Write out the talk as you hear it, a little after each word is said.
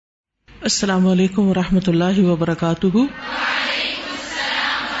السلام علیکم ورحمۃ اللہ وبرکاتہ.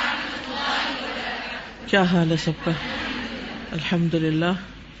 کیا حال ہے سب کا؟ الحمد للہ.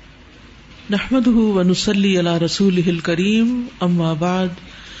 نحمده ونصلی علی رسولہ الکریم. اما بعد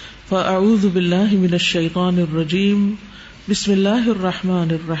فاعوذ باللہ من الشیطان الرجیم. بسم اللہ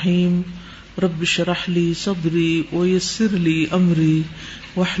الرحمن الرحیم. رب اشرح لی صدری ویسر لی امری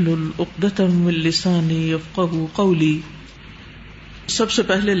واحلل عقدۃ من لسانی یفقہوا قولی. سب سے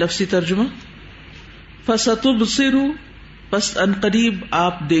پہلے لفظی ترجمہ. فَسَتُبْصِرُ پس ان قریب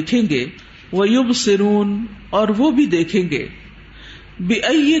آپ دیکھیں گے، وَيُبْصِرُونَ اور وہ بھی دیکھیں گے،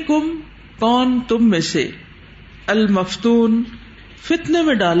 بِأَيِّكُمْ کون تم میں سے، المفتون فتنے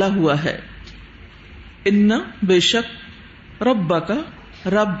میں ڈالا ہوا ہے، ان بے شک، ربک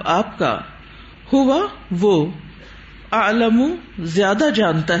رب آپ کا، ہوا وہ، اعلم زیادہ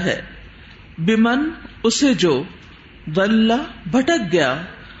جانتا ہے، بمن اسے جو، ضل بھٹک گیا،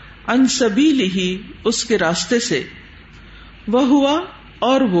 عن سبیلہ اس کے راستے سے، وہوا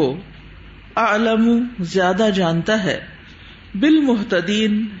اور وہ، اعلم زیادہ جانتا ہے،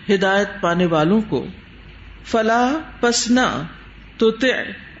 بالمہتدین ہدایت پانے والوں کو. فلا پس نہ، تطع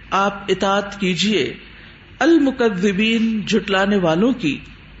آپ اطاعت کیجیے، المکذبین جھٹلانے والوں کی،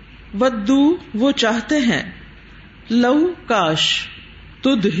 ودو وہ چاہتے ہیں، لو کاش،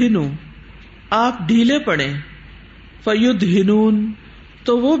 تدہنو آپ ڈھیلے پڑیں، فیدہنون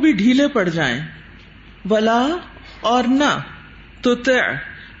تو وہ بھی ڈھیلے پڑ جائیں، ولا اور نہ، تطع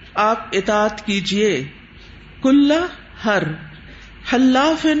آپ اطاعت کیجیے، کل ہر،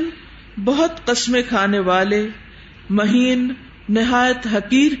 حلافن بہت قسمیں کھانے والے، مہین نہایت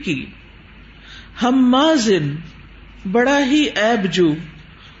حقیر کی، ہمازن بڑا ہی عیب جو،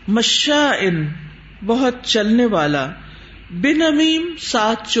 مشاءن بہت چلنے والا، بنمیم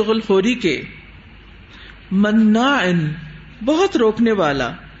ساتھ چغل خوری کے، مناعن بہت روکنے والا،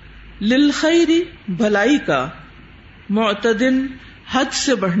 للخیر بھلائی کا، معتدن حد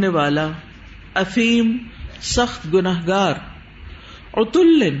سے بڑھنے والا، اثیم سخت گنہگار،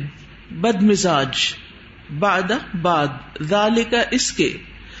 عتل بد مزاج، بعد ذالک اس کے،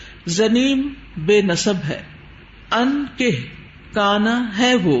 زنیم بے نسب ہے، ان کہ کانا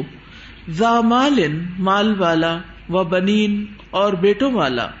ہے وہ، ذا مال مال والا، و بنین اور بیٹوں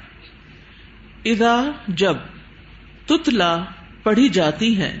والا. اذا جب، تتلا پڑھی جاتی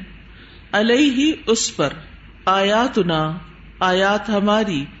ہیں، علیہ اس پر، آیاتنا آیات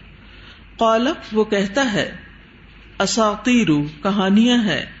ہماری، قال وہ کہتا ہے، اساطیر کہانیاں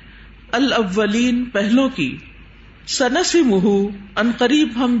ہیں، الاولین پہلوں کی، سنسمہ ان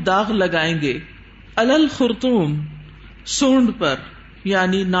قریب ہم داغ لگائیں گے، علی الخرطوم سونڈ پر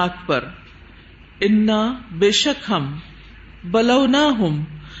یعنی ناک پر، انا بے شک ہم، بلوناہم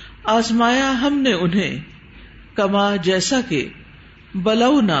آزمایا ہم نے انہیں، کما جیسا کہ،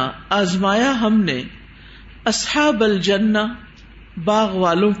 بلونا آزمایا ہم نے، اصحاب الجنہ باغ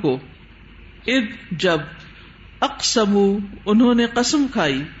والوں کو، اذ جب، اقسموا انہوں نے قسم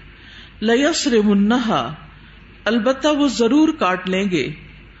کھائی، لیصرمنہا البتہ وہ ضرور کاٹ لیں گے،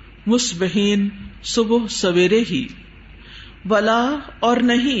 مصبحین صبح سویرے ہی، ولا اور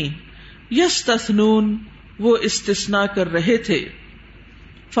نہیں، یستثنون وہ استثناء کر رہے تھے،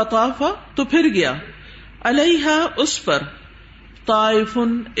 فطاف تو پھر گیا، علیہا اس پر، طائف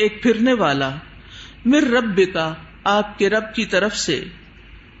ایک پھرنے والا، من ربک آپ کے رب کی طرف سے،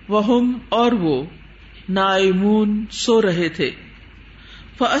 وہم اور وہ، نائمون سو رہے تھے،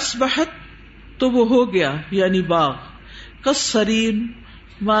 فاصبحت تو وہ ہو گیا یعنی باغ، کالصریم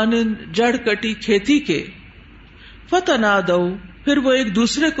مانند جڑ کٹی کھیتی کے، فتنادوا پھر وہ ایک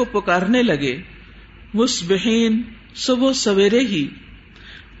دوسرے کو پکارنے لگے، مصبحین صبح سویرے ہی،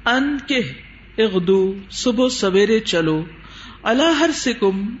 ان کہ اغدو صبح سویرے چلو، علی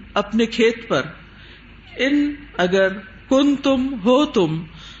حرثکم اپنے کھیت پر، ان اگر کنتم ہو تم،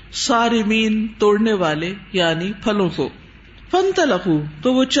 صارمین توڑنے والے یعنی پھلوں کو، فانطلقوا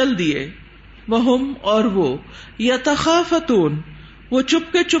تو وہ چل دیے، وہم اور وہ، یتخافتون وہ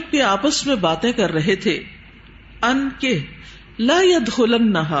چپ کے آپس میں باتیں کر رہے تھے، ان کہ لا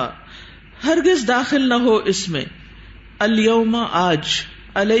یدخلنہا ہرگز داخل نہ ہو اس میں، الیوم آج،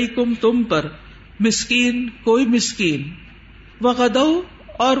 علیکم تم پر، مسکین کوئی مسکین، وغدوا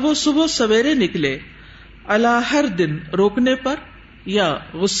اور وہ صبح سویرے نکلے، علی ہر دن روکنے پر یا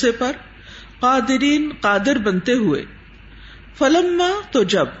غصے پر، قادرین قادر بنتے ہوئے، فلما تو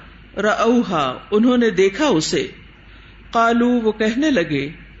جب، رأوہا انہوں نے دیکھا اسے، قالو وہ کہنے لگے،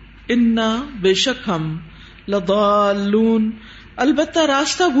 انا بے شک ہم، لضالون البتہ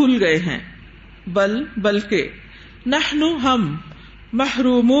راستہ بھول گئے ہیں، بلکہ، نحن ہم،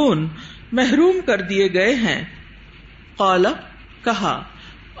 محرومون محروم کر دیے گئے ہیں، قال کہا،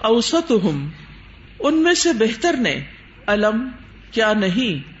 اوسطہم ان میں سے بہتر نے، الم کیا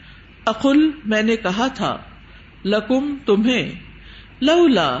نہیں، اقل میں نے کہا تھا، لکم تمہیں،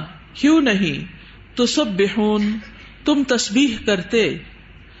 لولا کیوں نہیں، تسبحون تم تسبیح کرتے،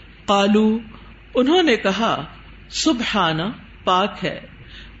 قالو انہوں نے کہا، سبحانہ پاک ہے،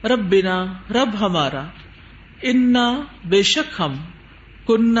 ربنا رب ہمارا، انا بے شک ہم،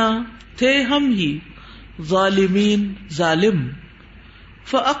 کننا تھے ہم ہی، ظالمین ظالم،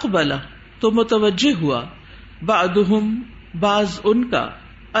 فاقبل تو متوجہ ہوا، بعضهم بعض ان کا،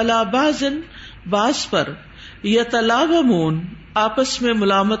 علی بعض بعض پر، یتلاومون آپس میں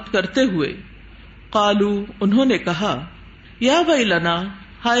ملامت کرتے ہوئے، قالو انہوں نے کہا، یا ویلنا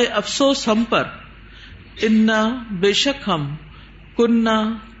ہائے افسوس ہم پر، انا بے شک ہم، کننا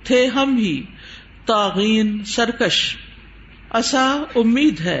تھے ہم ہی، طاغین سرکش، عسا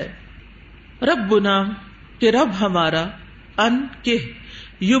امید ہے، ربنا کہ رب ہمارا، ان کہ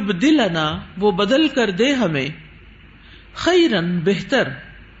یبدلنا وہ بدل کر دے ہمیں، خیرن بہتر،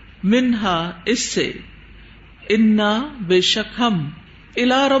 منہا اس سے، انا بے شک ہم،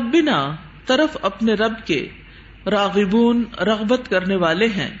 الی ربنا طرف اپنے رب کے، راغبون رغبت کرنے والے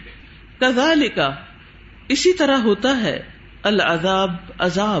ہیں، کذالک اسی طرح ہوتا ہے، العذاب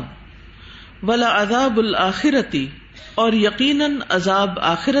عذاب، ولعذاب الآخرتی اور یقیناً عذاب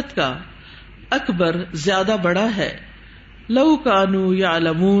آخرت کا، اکبر زیادہ بڑا ہے، لو کانوا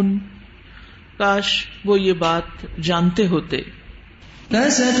یعلمون کاش وہ یہ بات جانتے ہوتے،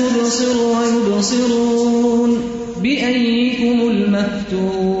 فستبصر ويبصرون بأيكم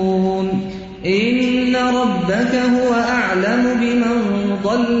المفتون إن ربك هو أعلم بمن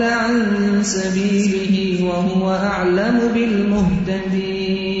ضل عن سبيله وهو أعلم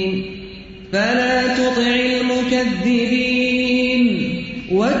بالمهتدين فلا تطع المكذبين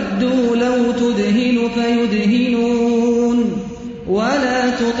ودوا لو تدهن فيدهنون ولا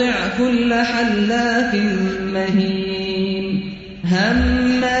تطع كل حلاف مهين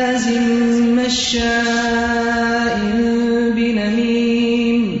هماز مشاء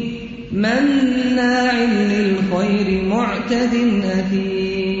بنميم مناع للخير معتد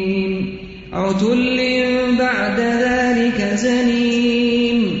أثيم عتل بعد ذلك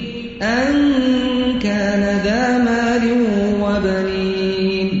زنيم أن كان ذا مال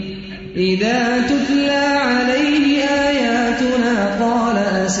وبنين إذا تتلى عليه آياتنا قال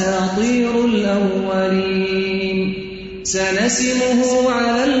أساطير الأولين سنسمه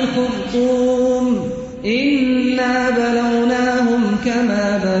على الخرطوم إنا بلوناهم كما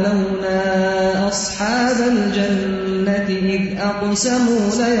بلونا أصحاب الجنة إذ أقسموا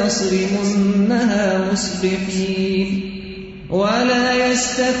ليصرمنها مصبحين ولا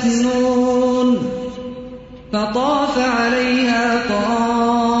يستثنون فطاف عليها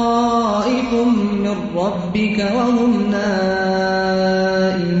طائف من ربك وهم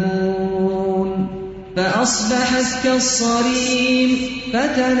نائمون فأصبحت كالصريم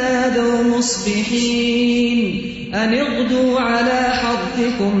فتنادوا مصبحين أن اغدوا على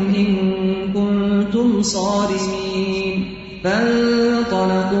حرثكم إن كنتم صارمين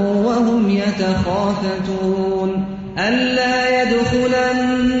فانطلقوا وهم يتخافتون ألا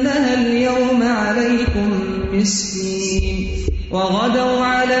يدخلنها اليوم عليكم مسكين وغدوا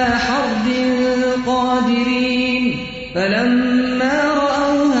على حرد قادرين فلما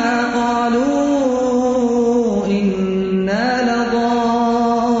رأوها قالوا إنا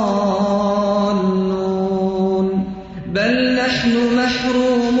لضالون بل نحن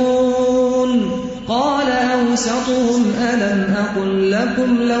محرومون قال أوسطهم ألم أقل لكم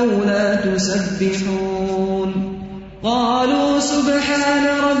لولا تسبحون قالوا سبحان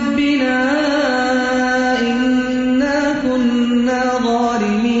ربنا إنا كنا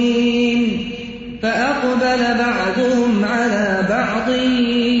ظالمين فأقبل بعضهم على بعض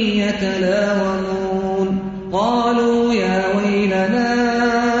يتلاومون قالوا يا ويلنا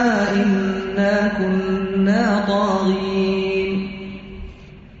إنا كنا طاغين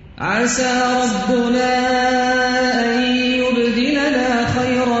عسى ربنا أن يبدلنا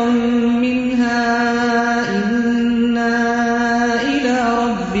خيرا منها إنا إلى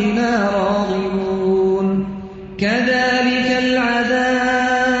ربنا راغبون كذلك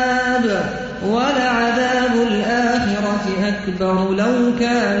العذاب ولعذاب الآخرة أكبر لو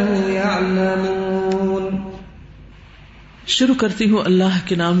كانوا يعلمون. شروع کرتی ہوں اللہ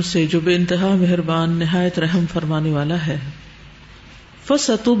کے نام سے جو بے انتہا مہربان نہایت رحم فرمانے والا ہے.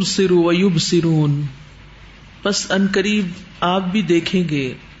 فَسَتُبْصِرُ وَيُبْصِرُونَ پس ان قریب آپ بھی دیکھیں گے،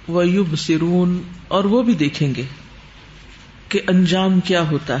 وَيُبْصِرُونَ اور وہ بھی دیکھیں گے کہ انجام کیا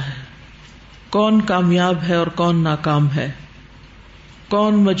ہوتا ہے، کون کامیاب ہے اور کون ناکام ہے،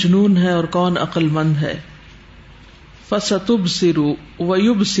 کون مجنون ہے اور کون عقل مند ہے. فَسَتُبْصِرُ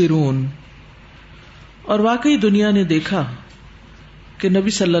وَيُبْصِرُونَ. اور واقعی دنیا نے دیکھا کہ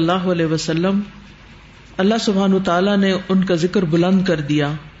نبی صلی اللہ علیہ وسلم اللہ سبحانہ تعالیٰ نے ان کا ذکر بلند کر دیا.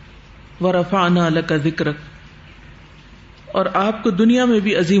 وَرَفَعْنَا لَكَ ذِكْرَكَ. اور آپ کو دنیا میں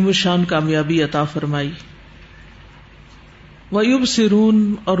بھی عظیم الشان کامیابی عطا فرمائی. وَيُبْصِرُونَ.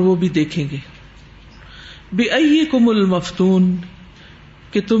 اور وہ بھی دیکھیں گے. بِأَيِّكُمُ الْمَفْتُونَ.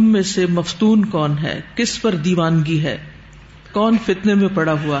 کہ تم میں سے مفتون کون ہے, کس پر دیوانگی ہے, کون فتنے میں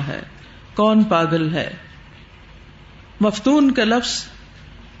پڑا ہوا ہے, کون پاگل ہے. مفتون کا لفظ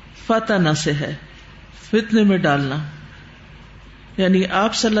فتنہ سے ہے, فتنے میں ڈالنا. یعنی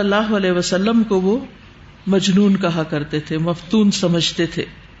آپ صلی اللہ علیہ وسلم کو وہ مجنون کہا کرتے تھے, مفتون سمجھتے تھے.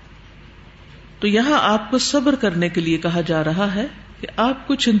 تو یہاں آپ کو صبر کرنے کے لیے کہا جا رہا ہے کہ آپ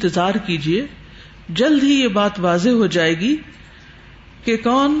کچھ انتظار کیجئے, جلد ہی یہ بات واضح ہو جائے گی کہ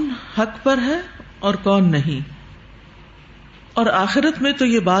کون حق پر ہے اور کون نہیں. اور آخرت میں تو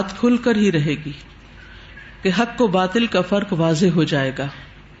یہ بات کھل کر ہی رہے گی کہ حق و باطل کا فرق واضح ہو جائے گا.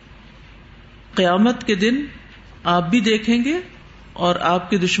 قیامت کے دن آپ بھی دیکھیں گے اور آپ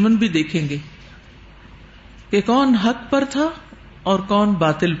کے دشمن بھی دیکھیں گے کہ کون حق پر تھا اور کون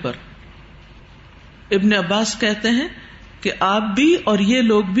باطل پر. ابن عباس کہتے ہیں کہ آپ بھی اور یہ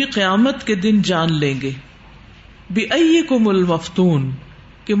لوگ بھی قیامت کے دن جان لیں گے. بِأَيِّكُمُ الْمَفْتُونَ.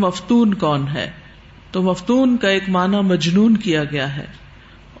 کہ مفتون کون ہے. تو مفتون کا ایک معنی مجنون کیا گیا ہے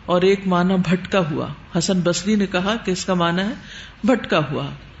اور ایک معنی بھٹکا ہوا. حسن بصری نے کہا کہ اس کا معنی ہے بھٹکا ہوا,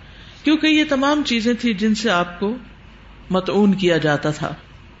 کیونکہ یہ تمام چیزیں تھیں جن سے آپ کو مطعون کیا جاتا تھا.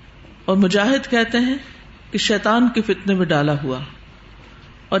 اور مجاہد کہتے ہیں کہ شیطان کے فتنے میں ڈالا ہوا.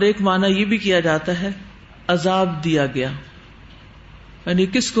 اور ایک معنی یہ بھی کیا جاتا ہے عذاب دیا گیا, یعنی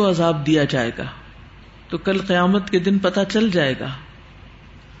کس کو عذاب دیا جائے گا تو کل قیامت کے دن پتہ چل جائے گا.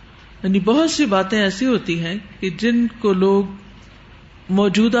 یعنی بہت سی باتیں ایسی ہوتی ہیں کہ جن کو لوگ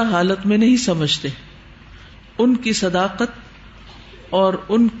موجودہ حالت میں نہیں سمجھتے, ان کی صداقت اور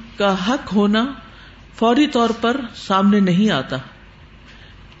ان کا حق ہونا فوری طور پر سامنے نہیں آتا.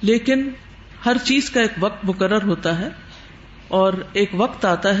 لیکن ہر چیز کا ایک وقت مقرر ہوتا ہے اور ایک وقت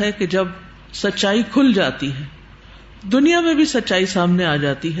آتا ہے کہ جب سچائی کھل جاتی ہے. دنیا میں بھی سچائی سامنے آ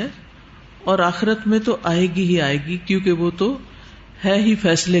جاتی ہے اور آخرت میں تو آئے گی ہی آئے گی, کیونکہ وہ تو ہے ہی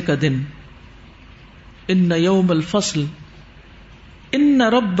فیصلے کا دن. ان یوم الفصل ان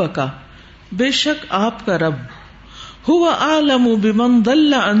ربک. بے شک آپ کا رب هو اعلم بمن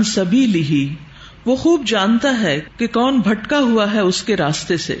ضل عن سبیلہ. وہ خوب جانتا ہے کہ کون بھٹکا ہوا ہے اس کے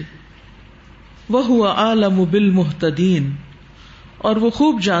راستے سے. وهو اعلم بالمہتدین. اور وہ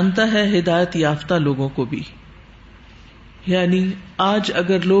خوب جانتا ہے ہدایت یافتہ لوگوں کو بھی. یعنی آج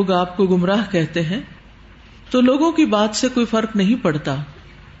اگر لوگ آپ کو گمراہ کہتے ہیں تو لوگوں کی بات سے کوئی فرق نہیں پڑتا.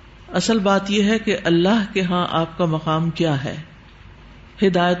 اصل بات یہ ہے کہ اللہ کے ہاں آپ کا مقام کیا ہے,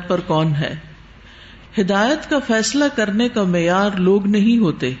 ہدایت پر کون ہے. ہدایت کا فیصلہ کرنے کا معیار لوگ نہیں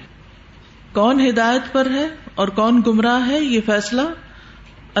ہوتے. کون ہدایت پر ہے اور کون گمراہ ہے, یہ فیصلہ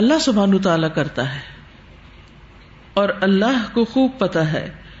اللہ سبحانہ تعالیٰ کرتا ہے. اور اللہ کو خوب پتا ہے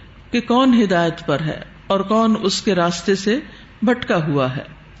کہ کون ہدایت پر ہے اور کون اس کے راستے سے بھٹکا ہوا ہے.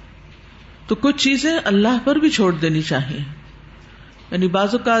 تو کچھ چیزیں اللہ پر بھی چھوڑ دینی چاہیے. یعنی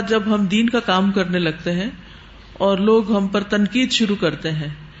بعض اوقات جب ہم دین کا کام کرنے لگتے ہیں اور لوگ ہم پر تنقید شروع کرتے ہیں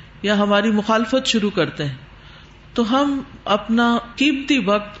یا ہماری مخالفت شروع کرتے ہیں تو ہم اپنا قیمتی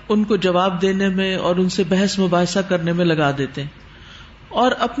وقت ان کو جواب دینے میں اور ان سے بحث مباحثہ کرنے میں لگا دیتے ہیں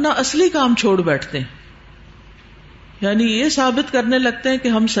اور اپنا اصلی کام چھوڑ بیٹھتے ہیں. یعنی یہ ثابت کرنے لگتے ہیں کہ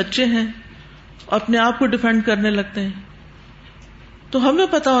ہم سچے ہیں, اپنے آپ کو ڈیفینڈ کرنے لگتے ہیں. تو ہمیں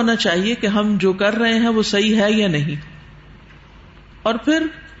پتا ہونا چاہیے کہ ہم جو کر رہے ہیں وہ صحیح ہے یا نہیں. اور پھر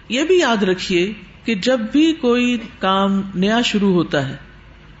یہ بھی یاد رکھیے کہ جب بھی کوئی کام نیا شروع ہوتا ہے,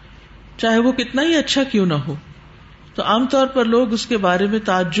 چاہے وہ کتنا ہی اچھا کیوں نہ ہو, تو عام طور پر لوگ اس کے بارے میں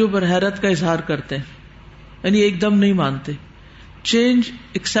تعجب اور حیرت کا اظہار کرتے ہیں. یعنی ایک دم نہیں مانتے, چینج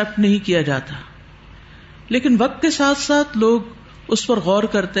ایکسپٹ نہیں کیا جاتا. لیکن وقت کے ساتھ ساتھ لوگ اس پر غور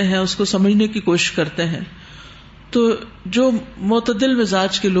کرتے ہیں, اس کو سمجھنے کی کوشش کرتے ہیں. تو جو معتدل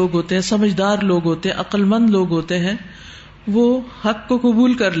مزاج کے لوگ ہوتے ہیں, سمجھدار لوگ ہوتے ہیں, عقل مند لوگ ہوتے ہیں, وہ حق کو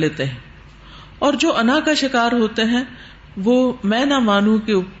قبول کر لیتے ہیں. اور جو انا کا شکار ہوتے ہیں وہ میں نہ مانوں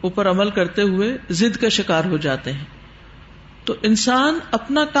کے اوپر عمل کرتے ہوئے ضد کا شکار ہو جاتے ہیں. تو انسان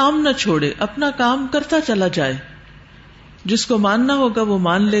اپنا کام نہ چھوڑے, اپنا کام کرتا چلا جائے. جس کو ماننا ہوگا وہ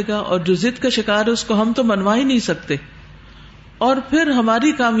مان لے گا, اور جو ضد کا شکار ہے اس کو ہم تو منوا ہی نہیں سکتے. اور پھر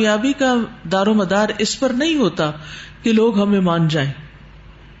ہماری کامیابی کا دار و مدار اس پر نہیں ہوتا کہ لوگ ہمیں مان جائیں,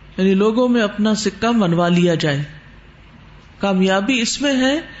 یعنی لوگوں میں اپنا سکہ منوا لیا جائے. کامیابی اس میں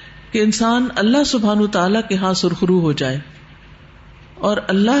ہے کہ انسان اللہ سبحانہ تعالیٰ کے ہاں سرخرو ہو جائے اور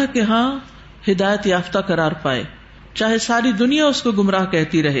اللہ کے ہاں ہدایت یافتہ قرار پائے، چاہے ساری دنیا اس کو گمراہ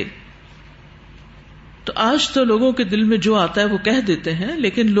کہتی رہے۔ تو آج تو لوگوں کے دل میں جو آتا ہے وہ کہہ دیتے ہیں،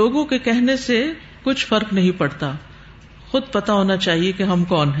 لیکن لوگوں کے کہنے سے کچھ فرق نہیں پڑتا، خود پتا ہونا چاہیے کہ ہم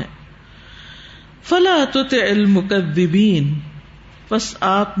کون ہیں۔ فلا تطع المکذبین، بس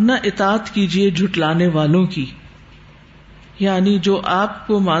آپ نہ اطاعت کیجیے جھٹلانے والوں کی، یعنی جو آپ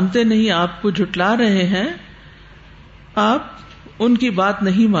کو مانتے نہیں، آپ کو جھٹلا رہے ہیں، آپ ان کی بات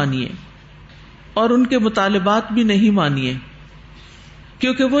نہیں مانیے اور ان کے مطالبات بھی نہیں مانیے،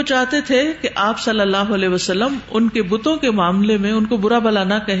 کیونکہ وہ چاہتے تھے کہ آپ صلی اللہ علیہ وسلم ان کے بتوں کے معاملے میں ان کو برا بھلا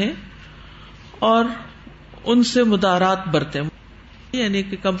نہ کہیں اور ان سے مدارات برتیں، یعنی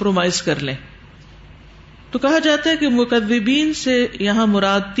کہ کمپرومائز کر لیں۔ تو کہا جاتا ہے کہ مکذبین سے یہاں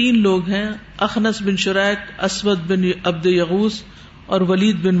مراد 3 لوگ ہیں، اخنس بن شریک، اسود بن عبد یغوث اور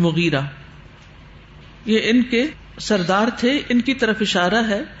ولید بن مغیرہ۔ یہ ان کے سردار تھے، ان کی طرف اشارہ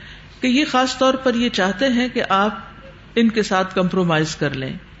ہے کہ یہ خاص طور پر یہ چاہتے ہیں کہ آپ ان کے ساتھ کمپرومائز کر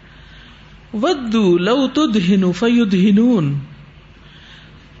لیں۔ وَدُّوا لَوْ تُدْهِنُوا فَيُدْهِنُونَ،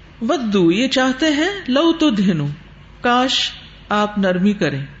 ودو یہ چاہتے ہیں، لو تدہنو کاش آپ نرمی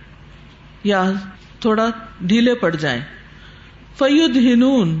کریں یا تھوڑا ڈھیلے پڑ جائیں،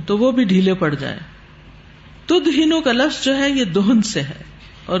 فیدہنون تو وہ بھی ڈھیلے پڑ جائیں۔ تدہنو کا لفظ جو ہے یہ دہن سے ہے،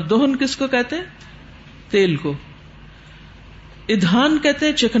 اور دہن کس کو کہتے ہیں؟ تیل کو۔ ادھان کہتے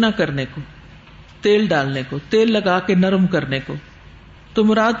ہیں چکنا کرنے کو، تیل ڈالنے کو، تیل لگا کے نرم کرنے کو۔ تو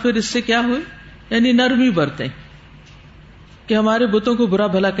مراد پھر اس سے کیا ہوئی؟ یعنی نرمی برتیں کہ ہمارے بتوں کو برا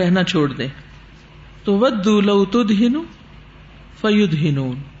بھلا کہنا چھوڑ دیں۔ تو ودو لو تدہنو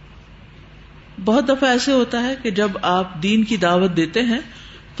فیدہنون۔ بہت دفعہ ایسے ہوتا ہے کہ جب آپ دین کی دعوت دیتے ہیں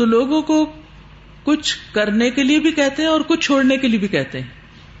تو لوگوں کو کچھ کرنے کے لیے بھی کہتے ہیں اور کچھ چھوڑنے کے لیے بھی کہتے ہیں،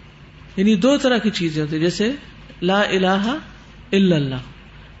 یعنی 2 طرح کی چیزیں ہوتی ہیں، جیسے لا الہ الا اللہ،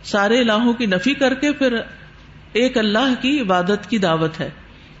 سارے الہوں کی نفی کر کے پھر ایک اللہ کی عبادت کی دعوت ہے۔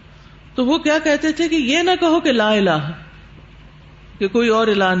 تو وہ کیا کہتے تھے کہ یہ نہ کہو کہ لا الہ، کہ کوئی اور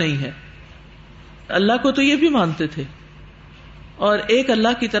الہ نہیں ہے، اللہ کو تو یہ بھی مانتے تھے اور ایک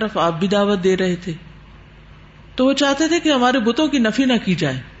اللہ کی طرف آپ بھی دعوت دے رہے تھے۔ تو وہ چاہتے تھے کہ ہمارے بتوں کی نفی نہ کی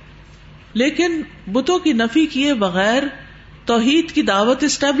جائے، لیکن بتوں کی نفی کیے بغیر توحید کی دعوت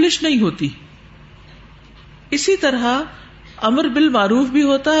اسٹیبلش نہیں ہوتی۔ اسی طرح امر بالمعروف بھی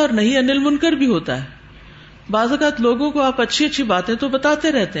ہوتا ہے اور نہی عن المنکر بھی ہوتا ہے۔ بعض اوقات لوگوں کو آپ اچھی اچھی باتیں تو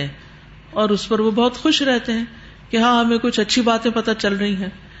بتاتے رہتے ہیں اور اس پر وہ بہت خوش رہتے ہیں کہ ہاں ہمیں کچھ اچھی باتیں پتہ چل رہی ہیں،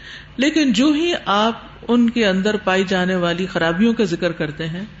 لیکن جو ہی آپ ان کے اندر پائی جانے والی خرابیوں کا ذکر کرتے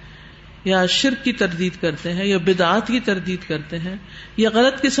ہیں یا شرک کی تردید کرتے ہیں یا بدعات کی تردید کرتے ہیں یا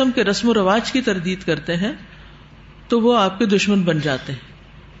غلط قسم کے رسم و رواج کی تردید کرتے ہیں تو وہ آپ کے دشمن بن جاتے ہیں۔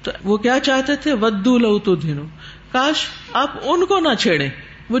 تو وہ کیا چاہتے تھے؟ ودو لو تدہنو، کاش آپ ان کو نہ چھیڑیں،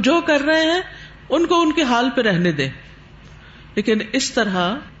 وہ جو کر رہے ہیں ان کو ان کے حال پہ رہنے دیں۔ لیکن اس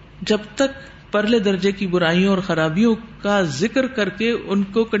طرح جب تک پرلے درجے کی برائیوں اور خرابیوں کا ذکر کر کے ان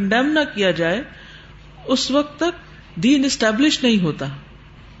کو کنڈیم نہ کیا جائے، اس وقت تک دین اسٹیبلش نہیں ہوتا،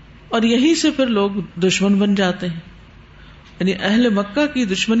 اور یہی سے پھر لوگ دشمن بن جاتے ہیں۔ یعنی اہل مکہ کی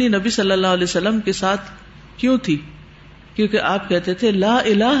دشمنی نبی صلی اللہ علیہ وسلم کے ساتھ کیوں تھی؟ کیونکہ آپ کہتے تھے لا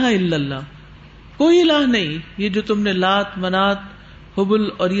الہ الا اللہ، کوئی الہ نہیں، یہ جو تم نے لات منات حبل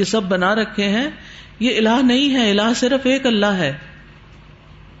اور یہ سب بنا رکھے ہیں یہ الہ نہیں ہے، الہ صرف ایک اللہ ہے۔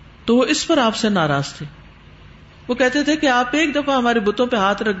 تو وہ اس پر آپ سے ناراض تھے۔ وہ کہتے تھے کہ آپ ایک دفعہ ہمارے بتوں پہ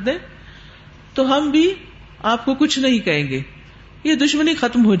ہاتھ رکھ دیں تو ہم بھی آپ کو کچھ نہیں کہیں گے، یہ دشمنی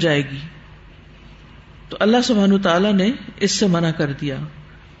ختم ہو جائے گی۔ تو اللہ سبحانہ تعالیٰ نے اس سے منع کر دیا۔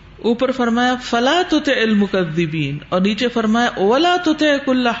 اوپر فرمایا فلا تطع المکذبین، اور نیچے فرمایا ولا تطع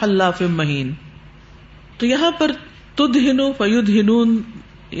کل حلاف مہین۔ تو یہاں پر تدہنو فیدہنون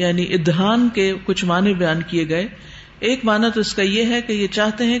یعنی ادھان کے کچھ معنی بیان کیے گئے۔ ایک معنی تو اس کا یہ ہے کہ یہ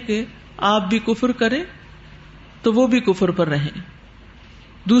چاہتے ہیں کہ آپ بھی کفر کریں تو وہ بھی کفر پر رہیں۔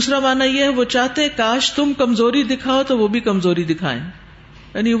 دوسرا معنی یہ ہے وہ چاہتے ہیں کاش تم کمزوری دکھاؤ تو وہ بھی کمزوری دکھائیں،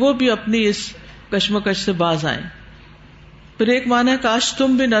 یعنی وہ بھی اپنی اس کشمکش سے باز آئیں۔ پھر ایک معنی ہے کاش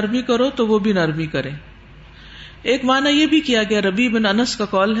تم بھی نرمی کرو تو وہ بھی نرمی کریں۔ ایک معنی یہ بھی کیا گیا، ربیع بن انس کا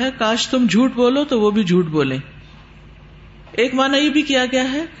قول ہے کاش تم جھوٹ بولو تو وہ بھی جھوٹ بولیں۔ ایک معنی یہ بھی کیا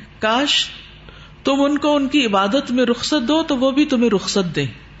گیا ہے کاش تم ان کو ان کی عبادت میں رخصت دو تو وہ بھی تمہیں رخصت دیں۔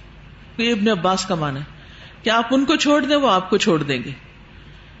 یہ ابن عباس کا معنی ہے کہ آپ ان کو چھوڑ دیں وہ آپ کو چھوڑ دیں گے۔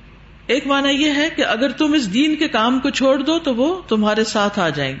 ایک معنی یہ ہے کہ اگر تم اس دین کے کام کو چھوڑ دو تو وہ تمہارے ساتھ آ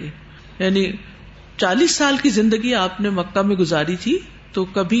جائیں گے۔ یعنی 40 سال کی زندگی آپ نے مکہ میں گزاری تھی تو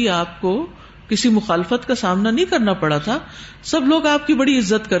کبھی آپ کو کسی مخالفت کا سامنا نہیں کرنا پڑا تھا، سب لوگ آپ کی بڑی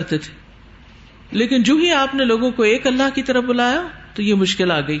عزت کرتے تھے، لیکن جو ہی آپ نے لوگوں کو ایک اللہ کی طرف بلایا تو یہ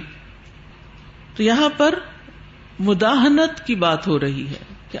مشکل آ گئی. تو یہاں پر مداہنت کی بات ہو رہی ہے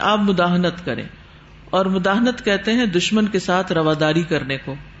کہ آپ مداہنت کریں، اور مداہنت کہتے ہیں دشمن کے ساتھ رواداری کرنے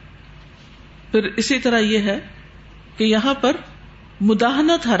کو. پھر اسی طرح یہ ہے کہ یہاں پر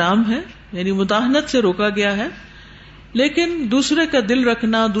مداہنت حرام ہے، یعنی مداہنت سے روکا گیا ہے، لیکن دوسرے کا دل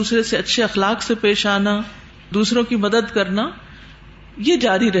رکھنا، دوسرے سے اچھے اخلاق سے پیش آنا، دوسروں کی مدد کرنا، یہ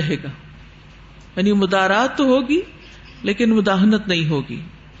جاری رہے گا. یعنی مدارات تو ہوگی لیکن مداہنت نہیں ہوگی.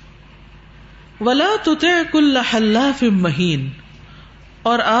 وَلَا تُطِعْ كُلَّ حَلَّافٍ مَّهِينٍ،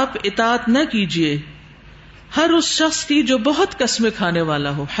 اور آپ اطاعت نہ کیجیے ہر اس شخص کی جو بہت قسمیں کھانے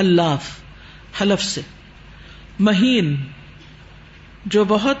والا ہو. حلاف، حلف سے، مہین جو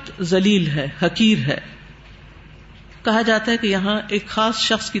بہت ذلیل ہے، حقیر ہے. کہا جاتا ہے کہ یہاں ایک خاص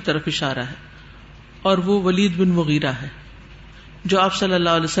شخص کی طرف اشارہ ہے، اور وہ ولید بن مغیرہ ہے، جو آپ صلی اللہ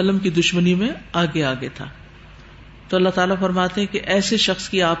علیہ وسلم کی دشمنی میں آگے آگے تھا. تو اللہ تعالیٰ فرماتے ہیں کہ ایسے شخص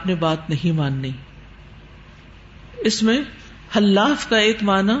کی آپ نے بات نہیں ماننی. اس میں حلاف کا ایک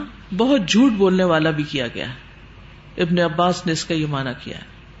معنی بہت جھوٹ بولنے والا بھی کیا گیا ہے. ابن عباس نے اس کا یہ معنی کیا ہے.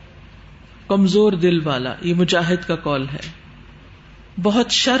 کمزور دل والا، یہ مجاہد کا قول ہے.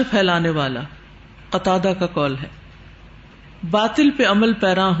 بہت شر پھیلانے والا، قتادہ کا قول ہے. باطل پہ عمل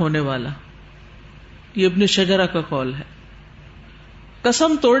پیراں ہونے والا، یہ ابن شجرہ کا قول ہے.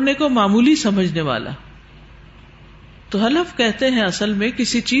 قسم توڑنے کو معمولی سمجھنے والا. تو حلف کہتے ہیں اصل میں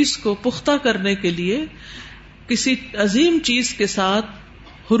کسی چیز کو پختہ کرنے کے لیے کسی عظیم چیز کے ساتھ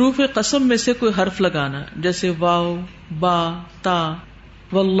حروف قسم میں سے کوئی حرف لگانا، جیسے واو، با، تا،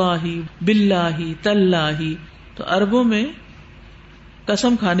 واللہ، باللہ، تاللہ. تو عربوں میں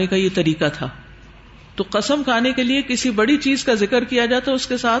قسم کھانے کا یہ طریقہ تھا. تو قسم کھانے کے لیے کسی بڑی چیز کا ذکر کیا جاتا، اس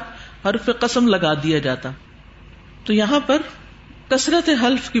کے ساتھ حرف قسم لگا دیا جاتا. تو یہاں پر کثرت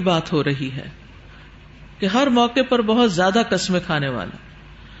حلف کی بات ہو رہی ہے کہ ہر موقع پر بہت زیادہ قسمیں کھانے والا.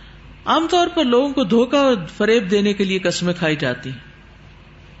 عام طور پر لوگوں کو دھوکہ اور فریب دینے کے لیے قسمیں کھائی جاتی ہیں،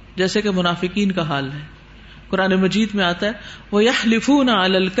 جیسے کہ منافقین کا حال ہے. قرآن مجید میں آتا ہے وَيَحْلِفُونَ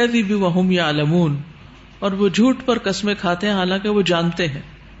عَلَى الْكَذِبِ وَهُمْ يَعْلَمُونَ، اور وہ جھوٹ پر قسمیں کھاتے ہیں حالانکہ وہ جانتے ہیں.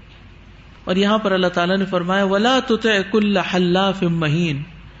 اور یہاں پر اللہ تعالیٰ نے فرمایا وَلَا تُطِعْ كُلَّ حَلَّافٍ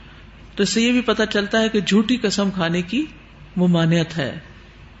مَّهِينٍ. تو اس سے یہ بھی پتہ چلتا ہے کہ جھوٹی قسم کھانے کی ممانعت ہے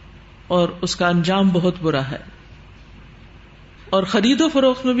اور اس کا انجام بہت برا ہے. اور خرید و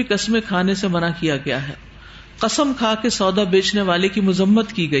فروخت میں بھی قسمیں کھانے سے منع کیا گیا ہے. قسم کھا کے سودا بیچنے والے کی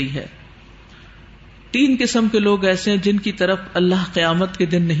مذمت کی گئی ہے. 3 قسم کے لوگ ایسے ہیں جن کی طرف اللہ قیامت کے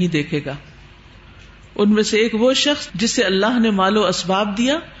دن نہیں دیکھے گا. ان میں سے ایک وہ شخص جسے اللہ نے مال و اسباب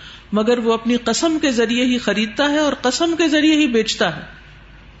دیا مگر وہ اپنی قسم کے ذریعے ہی خریدتا ہے اور قسم کے ذریعے ہی بیچتا ہے،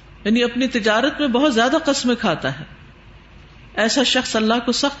 یعنی اپنی تجارت میں بہت زیادہ قسمیں کھاتا ہے. ایسا شخص اللہ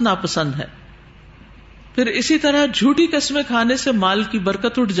کو سخت ناپسند ہے. پھر اسی طرح جھوٹی قسمیں کھانے سے مال کی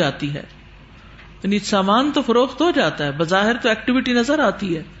برکت اٹھ جاتی ہے، یعنی سامان تو فروخت ہو جاتا ہے، بظاہر تو ایکٹیویٹی نظر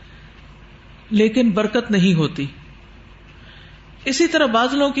آتی ہے لیکن برکت نہیں ہوتی. اسی طرح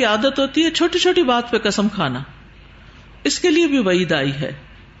بعض لوگوں کی عادت ہوتی ہے چھوٹی چھوٹی بات پہ قسم کھانا، اس کے لیے بھی وعید آئی ہے.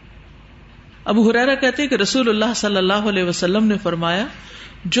 ابو ہریرہ کہتے ہیں کہ رسول اللہ صلی اللہ علیہ وسلم نے فرمایا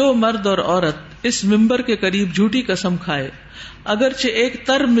جو مرد اور عورت اس منبر کے قریب جھوٹی قسم کھائے اگرچہ ایک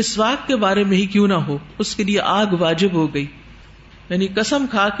تر مسواک کے بارے میں ہی کیوں نہ ہو، اس کے لیے آگ واجب ہو گئی. یعنی قسم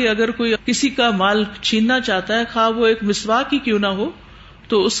کھا کے اگر کوئی کسی کا مال چھیننا چاہتا ہے، خواہ وہ ایک مسواک ہی کیوں نہ ہو،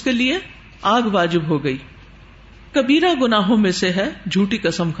 تو اس کے لیے آگ واجب ہو گئی. کبیرہ گناہوں میں سے ہے جھوٹی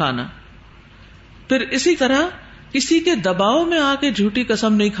قسم کھانا. پھر اسی طرح کسی کے دباؤ میں آ کے جھوٹی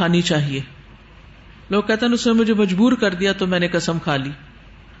قسم نہیں کھانی چاہیے. لوگ کہتے ہیں اس نے مجھے مجبور کر دیا تو میں نے قسم کھا لی.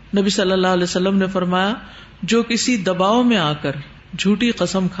 نبی صلی اللہ علیہ وسلم نے فرمایا جو کسی دباؤ میں آ کر جھوٹی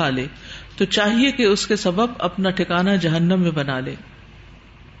قسم کھا لے تو چاہیے کہ اس کے سبب اپنا ٹھکانہ جہنم میں بنا لے.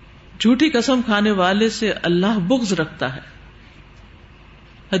 جھوٹی قسم کھانے والے سے اللہ بغض رکھتا ہے.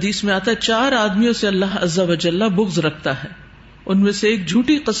 حدیث میں آتا ہے 4 آدمیوں سے اللہ عز و جل بغض رکھتا ہے، ان میں سے ایک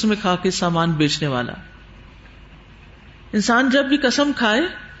جھوٹی قسم کھا کے سامان بیچنے والا. انسان جب بھی قسم کھائے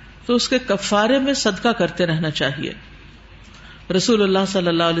تو اس کے کفارے میں صدقہ کرتے رہنا چاہیے. رسول اللہ صلی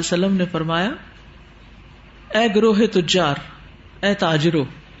اللہ علیہ وسلم نے فرمایا اے گروہ تجار، اے تاجرو،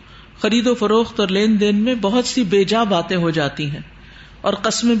 خرید و فروخت اور لین دین میں بہت سی بے جا باتیں ہو جاتی ہیں اور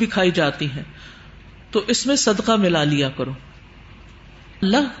قسمیں بھی کھائی جاتی ہیں، تو اس میں صدقہ ملا لیا کرو.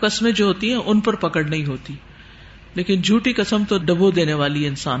 اللہ قسمیں جو ہوتی ہیں ان پر پکڑ نہیں ہوتی، لیکن جھوٹی قسم تو ڈبو دینے والی ہے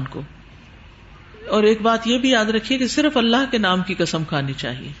انسان کو. اور ایک بات یہ بھی یاد رکھیے کہ صرف اللہ کے نام کی قسم کھانی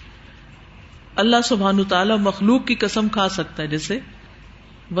چاہیے. اللہ سبحانہ تعالیٰ مخلوق کی قسم کھا سکتا ہے، جیسے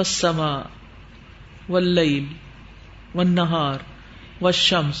والسماء واللیل والنہار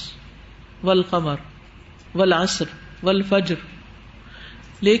والشمس والقمر والعصر والفجر.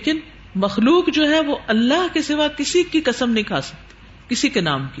 لیکن مخلوق جو ہے وہ اللہ کے سوا کسی کی قسم نہیں کھا سکتی، کسی کے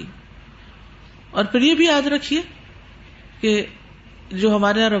نام کی. اور پھر یہ بھی یاد رکھیے کہ جو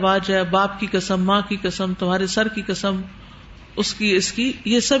ہمارے یہاں رواج ہے، باپ کی قسم، ماں کی قسم، تمہارے سر کی قسم، اس کی اس کی،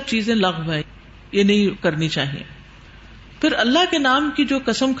 یہ سب چیزیں لغو ہیں، یہ نہیں کرنی چاہیے. پھر اللہ کے نام کی جو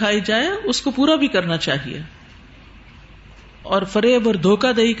قسم کھائی جائے اس کو پورا بھی کرنا چاہیے، اور فریب اور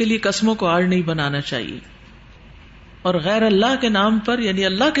دھوکہ دہی کے لیے قسموں کو آڑ نہیں بنانا چاہیے. اور غیر اللہ کے نام پر، یعنی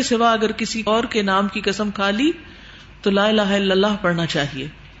اللہ کے سوا اگر کسی اور کے نام کی قسم کھا لی تو لا الہ الا اللہ پڑھنا چاہیے.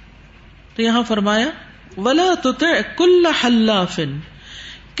 تو یہاں فرمایا وَلَا تُطِعْ كُلَّ حَلَّافٍ،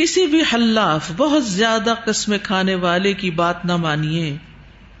 کسی بھی حلاف، بہت زیادہ قسمیں کھانے والے کی بات نہ مانیے،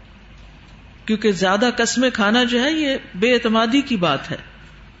 کیونکہ زیادہ قسمیں کھانا جو ہے یہ بے اعتمادی کی بات ہے،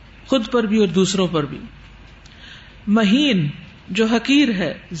 خود پر بھی اور دوسروں پر بھی. مہین، جو حقیر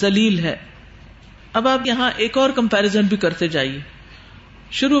ہے، ذلیل ہے. اب آپ یہاں ایک اور کمپیریزن بھی کرتے جائیے.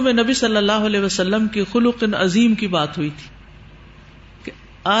 شروع میں نبی صلی اللہ علیہ وسلم کی خلق عظیم کی بات ہوئی تھی کہ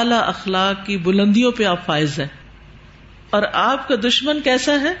اعلی اخلاق کی بلندیوں پہ آپ فائز ہیں، اور آپ کا دشمن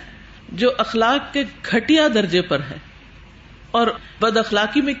کیسا ہے؟ جو اخلاق کے گھٹیا درجے پر ہے. اور بد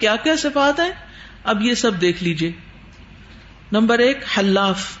اخلاقی میں کیا کیا صفات ہیں اب یہ سب دیکھ لیجئے. نمبر 1،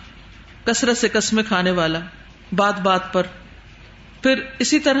 حلاف، کثرت سے قسمیں کھانے والا، بات بات پر. پھر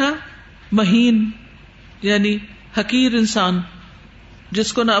اسی طرح مہین، یعنی حقیر انسان،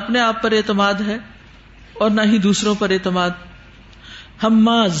 جس کو نہ اپنے آپ پر اعتماد ہے اور نہ ہی دوسروں پر اعتماد.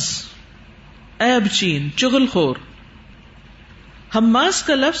 حماز، عیب چین، چغل خور. حماز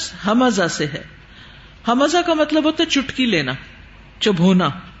کا لفظ حمزہ سے ہے. حمزہ کا مطلب ہوتا ہے چٹکی لینا، چبھونا.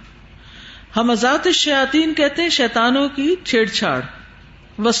 حمزات الشیاطین کہتے ہیں شیطانوں کی چھیڑ چھاڑ،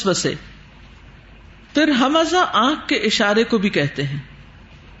 وسوسے. پھر حمزہ آنکھ کے اشارے کو بھی کہتے ہیں،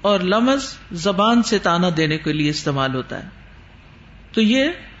 اور لمز زبان سے تانا دینے کے لیے استعمال ہوتا ہے. تو یہ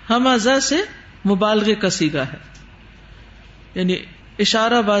حمزہ سے مبالغے کا صیغہ ہے، یعنی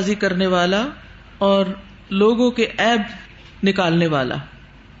اشارہ بازی کرنے والا اور لوگوں کے عیب نکالنے والا.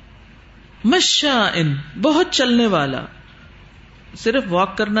 مشاءن، بہت چلنے والا، صرف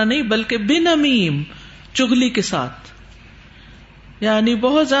واک کرنا نہیں بلکہ بنمیم، چغلی کے ساتھ، یعنی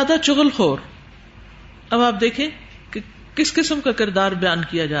بہت زیادہ چغل خور. اب آپ دیکھیں کہ کس قسم کا کردار بیان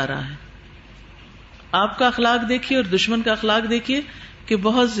کیا جا رہا ہے. آپ کا اخلاق دیکھیے اور دشمن کا اخلاق دیکھیے کہ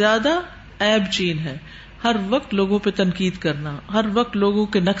بہت زیادہ عیب چین ہے. ہر وقت لوگوں پہ تنقید کرنا، ہر وقت لوگوں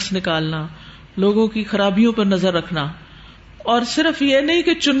کے نقص نکالنا، لوگوں کی خرابیوں پر نظر رکھنا. اور صرف یہ نہیں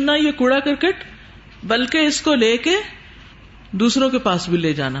کہ چننا یہ کوڑا کرکٹ، بلکہ اس کو لے کے دوسروں کے پاس بھی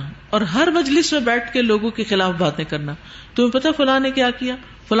لے جانا، اور ہر مجلس میں بیٹھ کے لوگوں کے خلاف باتیں کرنا. تمہیں پتا فلاں نے کیا کیا،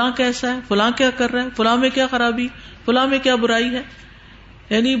 فلاں کیسا ہے، فلاں کیا کر رہا ہے، فلاں میں کیا خرابی، فلاں میں کیا برائی ہے.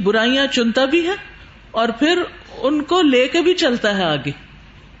 یعنی برائیاں چنتا بھی ہے اور پھر ان کو لے کے بھی چلتا ہے آگے.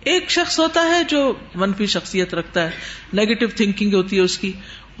 ایک شخص ہوتا ہے جو منفی شخصیت رکھتا ہے، نیگیٹو تھنکنگ ہوتی ہے اس کی،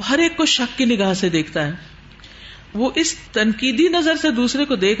 ہر ایک کو شک کی نگاہ سے دیکھتا ہے. وہ اس تنقیدی نظر سے دوسرے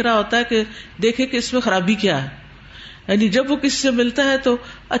کو دیکھ رہا ہوتا ہے کہ دیکھے کہ اس میں خرابی کیا ہے. یعنی جب وہ کسی سے ملتا ہے تو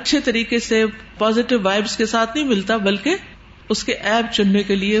اچھے طریقے سے پازیٹیو وائبس کے ساتھ نہیں ملتا، بلکہ اس کے عیب چننے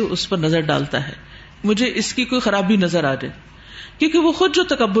کے لیے اس پر نظر ڈالتا ہے، مجھے اس کی کوئی خرابی نظر آ جائے. کیونکہ وہ خود جو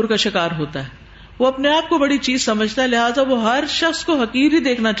تکبر کا شکار ہوتا ہے، وہ اپنے آپ کو بڑی چیز سمجھتا ہے، لہٰذا وہ ہر شخص کو حقیر ہی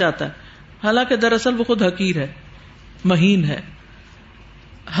دیکھنا چاہتا ہے، حالانکہ دراصل وہ خود حقیر ہے، مہین ہے.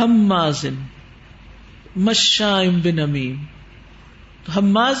 حماز مشاء بنمیم.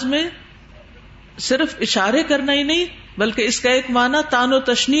 حماز میں صرف اشارے کرنا ہی نہیں بلکہ اس کا ایک معنی تان و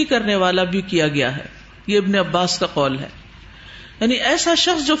تشنیع کرنے والا بھی کیا گیا ہے. یہ ابن عباس کا قول ہے. یعنی ایسا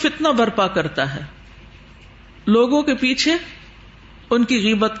شخص جو فتنہ برپا کرتا ہے، لوگوں کے پیچھے ان کی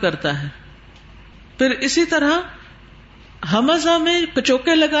غیبت کرتا ہے. پھر اسی طرح حمزہ میں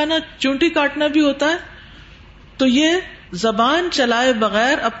کچوکے لگانا، چونٹی کاٹنا بھی ہوتا ہے. تو یہ زبان چلائے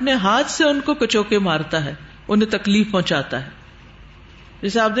بغیر اپنے ہاتھ سے ان کو کچوکے مارتا ہے، انہیں تکلیف پہنچاتا ہے.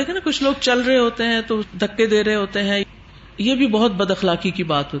 جیسے آپ دیکھیں نا کچھ لوگ چل رہے ہوتے ہیں تو دھکے دے رہے ہوتے ہیں، یہ بھی بہت بد اخلاقی کی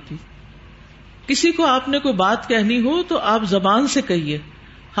بات ہوتی. کسی کو آپ نے کوئی بات کہنی ہو تو آپ زبان سے کہیے،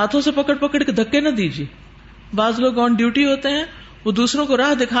 ہاتھوں سے پکڑ پکڑ کے دھکے نہ دیجیے. بعض لوگ آن ڈیوٹی ہوتے ہیں، وہ دوسروں کو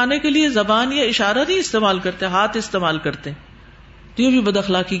راہ دکھانے کے لیے زبان یا اشارہ نہیں استعمال کرتے، ہاتھ استعمال کرتے ہیں. تو یہ بھی بد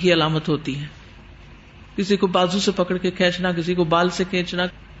اخلاقی کی علامت ہوتی ہے. کسی کو بازو سے پکڑ کے کھینچنا، کسی کو بال سے کھینچنا.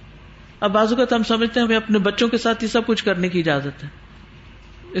 اب بازو کا تو ہم سمجھتے ہیں ہمیں اپنے بچوں کے ساتھ یہ سب کچھ کرنے کی اجازت ہے.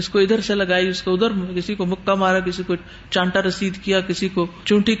 اس کو ادھر سے لگائی، اس کو ادھر، کسی کو مکہ مارا، کسی کو چانٹا رسید کیا، کسی کو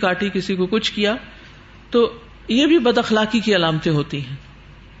چونٹی کاٹی، کسی کو کچھ کیا. تو یہ بھی بد اخلاقی کی علامتیں ہوتی ہیں.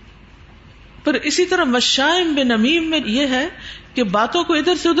 پھر اسی طرح مشائم بنمیم میں یہ ہے کہ باتوں کو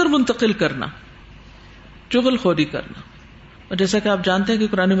ادھر سے ادھر منتقل کرنا، چغل خوری کرنا. اور جیسا کہ آپ جانتے ہیں کہ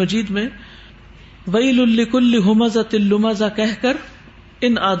قرآن مجید میں ویل لکل ہمزۃ لمزہ کہہ کر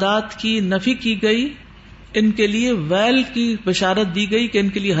ان عادات کی نفی کی گئی، ان کے لیے ویل کی بشارت دی گئی کہ ان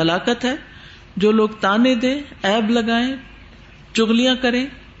کے لیے ہلاکت ہے. جو لوگ تانے دیں، عیب لگائیں، چغلیاں کریں.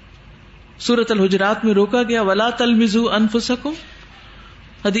 سورۃ الحجرات میں روکا گیا ولا تلمزوا انفسکم.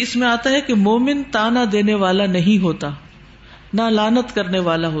 حدیث میں آتا ہے کہ مومن تانا دینے والا نہیں ہوتا، نہ لعنت کرنے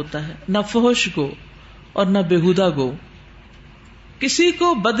والا ہوتا ہے، نہ فحش گو اور نہ بےہودہ گو. کسی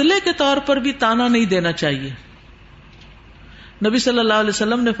کو بدلے کے طور پر بھی تانا نہیں دینا چاہیے. نبی صلی اللہ علیہ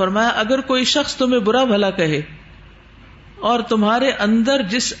وسلم نے فرمایا اگر کوئی شخص تمہیں برا بھلا کہے اور تمہارے اندر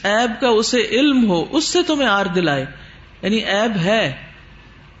جس عیب کا اسے علم ہو اس سے تمہیں آر دلائے، یعنی عیب ہے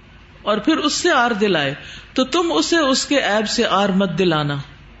اور پھر اس سے آر دلائے، تو تم اسے اس کے عیب سے آر مت دلانا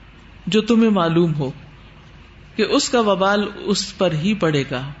جو تمہیں معلوم ہو کہ اس کا وبال اس پر ہی پڑے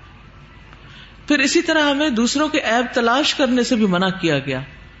گا. پھر اسی طرح ہمیں دوسروں کے عیب تلاش کرنے سے بھی منع کیا گیا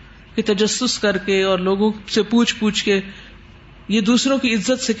کہ تجسس کر کے اور لوگوں سے پوچھ کے یہ دوسروں کی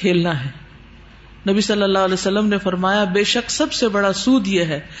عزت سے کھیلنا ہے. نبی صلی اللہ علیہ وسلم نے فرمایا بے شک سب سے بڑا سود یہ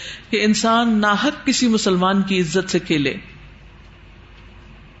ہے کہ انسان ناحق کسی مسلمان کی عزت سے کھیلے.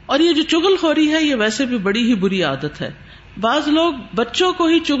 اور یہ جو چغل خوری ہے یہ ویسے بھی بڑی ہی بری عادت ہے. بعض لوگ بچوں کو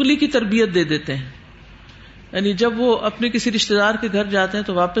ہی چغلی کی تربیت دے دیتے ہیں، یعنی جب وہ اپنے کسی رشتے دار کے گھر جاتے ہیں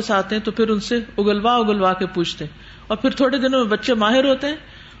تو واپس آتے ہیں تو پھر ان سے اگلوا کے پوچھتے ہیں، اور پھر تھوڑے دنوں میں بچے ماہر ہوتے ہیں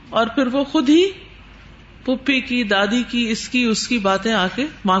اور پھر وہ خود ہی پھپھی کی، دادی کی، اس کی باتیں آ کے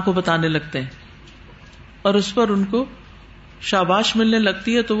ماں کو بتانے لگتے ہیں اور اس پر ان کو شاباش ملنے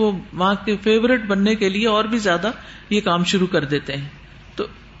لگتی ہے، تو وہ ماں کے فیورٹ بننے کے لیے اور بھی زیادہ یہ کام شروع کر دیتے ہیں. تو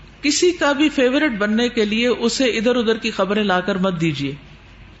کسی کا بھی فیورٹ بننے کے لیے اسے ادھر ادھر کی خبریں لا کر مت دیجیے،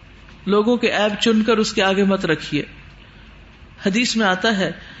 لوگوں کے عیب چن کر اس کے آگے مت رکھیے. حدیث میں آتا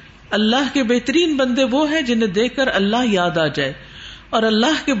ہے اللہ کے بہترین بندے وہ ہیں جنہیں دیکھ کر اللہ یاد آ جائے، اور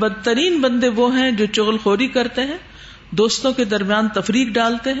اللہ کے بدترین بندے وہ ہیں جو چغل خوری کرتے ہیں، دوستوں کے درمیان تفریق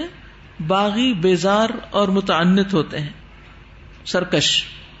ڈالتے ہیں، باغی، بیزار اور متعنت ہوتے ہیں، سرکش.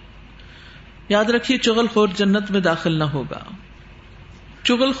 یاد رکھیے چغل خور جنت میں داخل نہ ہوگا.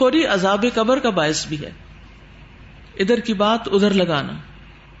 چغل خوری عذاب قبر کا باعث بھی ہے، ادھر کی بات ادھر لگانا.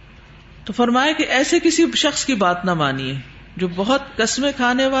 تو فرمایا کہ ایسے کسی شخص کی بات نہ مانیے جو بہت قسمیں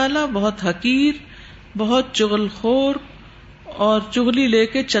کھانے والا، بہت حقیر، بہت چغل خور اور چغلی لے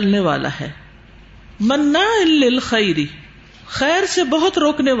کے چلنے والا ہے. مناع للخیر، خیر سے بہت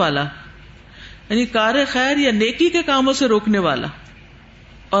روکنے والا، یعنی کار خیر یا نیکی کے کاموں سے روکنے والا.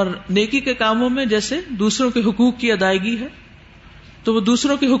 اور نیکی کے کاموں میں جیسے دوسروں کے حقوق کی ادائیگی ہے تو وہ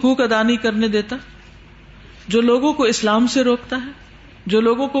دوسروں کے حقوق ادا نہیں کرنے دیتا، جو لوگوں کو اسلام سے روکتا ہے، جو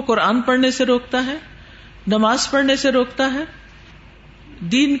لوگوں کو قرآن پڑھنے سے روکتا ہے، نماز پڑھنے سے روکتا ہے،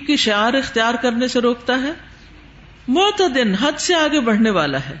 دین کی شعار اختیار کرنے سے روکتا ہے. معتدن، حد سے آگے بڑھنے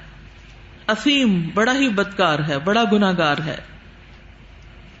والا ہے. اثیم، بڑا ہی بدکار ہے، بڑا گناہگار ہے.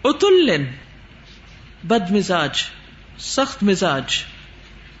 اتلن، بد مزاج، سخت مزاج،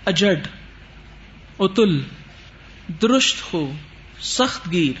 اجڑ. اتل، درشت خو،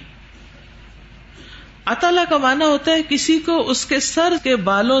 سخت گیر. عطلہ کا معنی ہوتا ہے کسی کو اس کے سر کے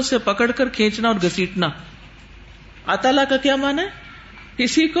بالوں سے پکڑ کر کھینچنا اور گھسیٹنا. عطلہ کا کیا معنی ہے؟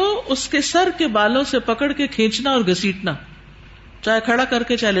 کسی کو اس کے سر کے بالوں سے پکڑ کے کھینچنا اور گھسیٹنا، چاہے کھڑا کر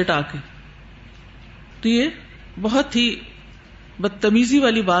کے چاہے لٹا کے. تو یہ بہت ہی بدتمیزی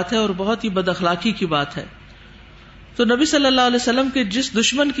والی بات ہے اور بہت ہی بد اخلاقی کی بات ہے. تو نبی صلی اللہ علیہ وسلم کے جس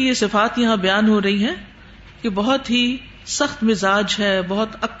دشمن کی یہ صفات یہاں بیان ہو رہی ہیں کہ بہت ہی سخت مزاج ہے،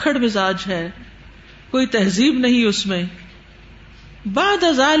 بہت اکھڑ مزاج ہے، کوئی تہذیب نہیں اس میں. بعد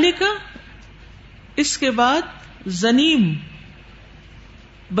ذالک، اس کے بعد زنیم،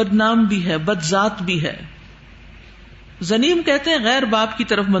 بدنام بھی ہے، بد ذات بھی ہے. زنیم کہتے ہیں غیر باپ کی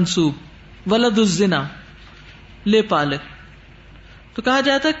طرف منسوب، ولد الزنا، لے پالک. تو کہا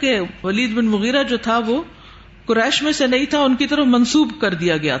جاتا کہ ولید بن مغیرہ جو تھا وہ قریش میں سے نہیں تھا، ان کی طرف منسوب کر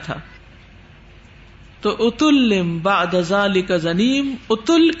دیا گیا تھا. تو اتلم بعد ذالک زنیم،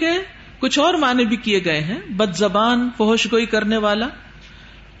 اتل کے کچھ اور معنی بھی کیے گئے ہیں. بد زبان، فحش گوئی کرنے والا،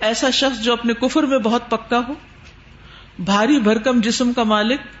 ایسا شخص جو اپنے کفر میں بہت پکا ہو، بھاری بھرکم جسم کا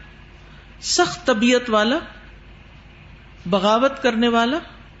مالک، سخت طبیعت والا، بغاوت کرنے والا،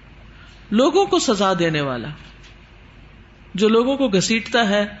 لوگوں کو سزا دینے والا، جو لوگوں کو گھسیٹتا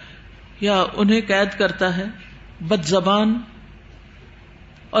ہے یا انہیں قید کرتا ہے. بد زبان.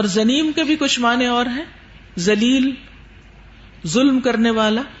 اور زنیم کے بھی کچھ معنی اور ہیں، ذلیل، ظلم کرنے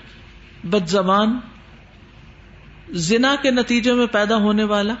والا، بد زبان، زنا کے نتیجے میں پیدا ہونے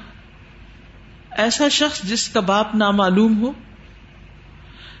والا، ایسا شخص جس کا باپ نامعلوم ہو،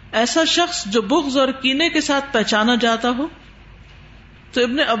 ایسا شخص جو بغض اور کینے کے ساتھ پہچانا جاتا ہو. تو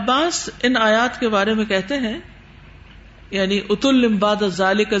ابن عباس ان آیات کے بارے میں کہتے ہیں، یعنی اتل بعد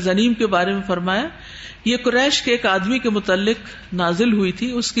ذالک زنیم کے بارے میں فرمایا، یہ قریش کے ایک آدمی کے متعلق نازل ہوئی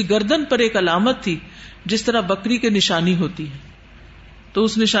تھی. اس کی گردن پر ایک علامت تھی جس طرح بکری کے نشانی ہوتی ہے، تو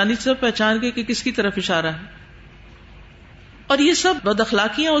اس نشانی سے پہچان گئے کہ کس کی طرف اشارہ ہے. اور یہ سب بد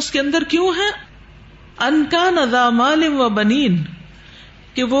اخلاقیاں اس کے اندر کیوں ہیں؟ ان کان ذا مال و بنین،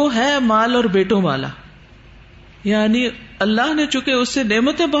 کہ وہ ہے مال اور بیٹوں والا. یعنی اللہ نے چونکہ اس سے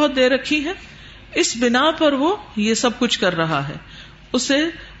نعمتیں بہت دے رکھی ہیں، اس بنا پر وہ یہ سب کچھ کر رہا ہے. اسے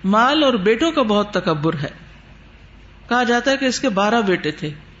مال اور بیٹوں کا بہت تکبر ہے. کہا جاتا ہے کہ اس کے 12 بیٹے تھے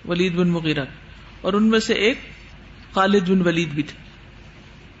ولید بن مغیرہ، اور ان میں سے ایک خالد بن ولید بھی تھے.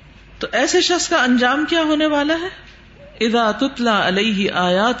 تو ایسے شخص کا انجام کیا ہونے والا ہے؟ اذا تتلی علیہ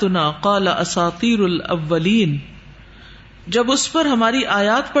آیاتنا قال اساطیر الاولین، جب اس پر ہماری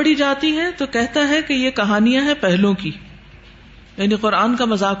آیات پڑھی جاتی ہیں تو کہتا ہے کہ یہ کہانیاں ہیں پہلوں کی، یعنی قرآن کا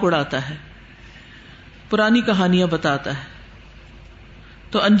مذاق اڑاتا ہے، پرانی کہانیاں بتاتا ہے.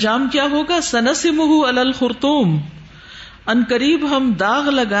 تو انجام کیا ہوگا؟ سنسمہ علی الخرطوم، ان قریب ہم داغ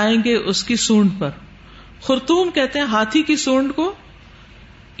لگائیں گے اس کی سونڈ پر. خرطوم کہتے ہیں ہاتھی کی سونڈ کو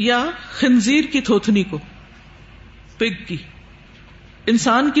یا خنزیر کی تھوتنی کو، پگ کی.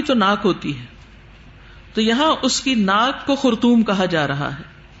 انسان کی تو ناک ہوتی ہے، تو یہاں اس کی ناک کو خرطوم کہا جا رہا ہے.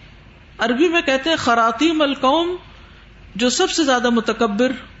 عربی میں کہتے ہیں خراطیم القوم، جو سب سے زیادہ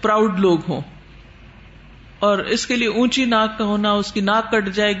متکبر پراؤڈ لوگ ہوں. اور اس کے لیے اونچی ناک کا ہونا، اس کی ناک کٹ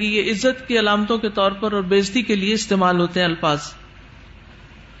جائے گی، یہ عزت کی علامتوں کے طور پر اور بےزتی کے لیے استعمال ہوتے ہیں الفاظ.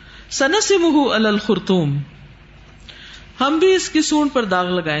 سنسمہ علی الخرطوم، ہم بھی اس کی سونڈ پر داغ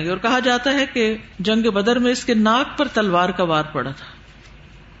لگائیں گے. اور کہا جاتا ہے کہ جنگ بدر میں اس کے ناک پر تلوار کا وار پڑا تھا،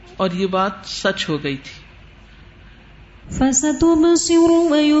 اور یہ بات سچ ہو گئی تھی. فَسَتُبْصِرُ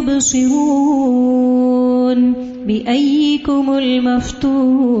وَيُبْصِرُونَ بِأَيِّكُمُ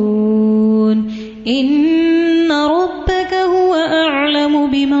الْمَفْتُونُ إِنَّ رَبَّكَ هُوَ أَعْلَمُ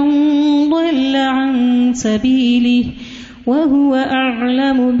بِمَنْ ضَلَّ عَنْ سَبِيلِهِ وَهُوَ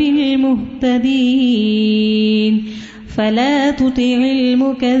أَعْلَمُ بِالْمُهْتَدِينَ فَلَا تُطِعِ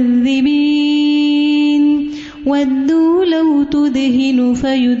الْمُكَذِّبِينَ وَدُّوا لَوْ تُدْهِنُ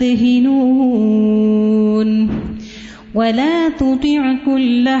فَيُدْهِنُونَ وَلَا تُطِعْ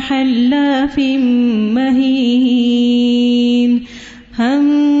كُلَّ حَلَّافٍ مَّهِينٍ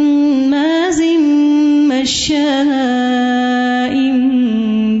هَمَّازٍ مَّشَّاءٍ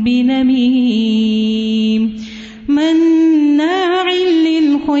بِنَمِيمٍ مَّنَّاعٍ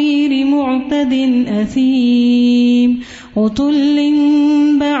لِّلْخَيْرِ مُعْتَدٍ أَثِيمٍ عُتُلٍّ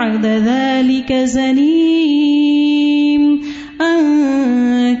بَعْدَ ذَلِكَ زَنِيمٍ أَن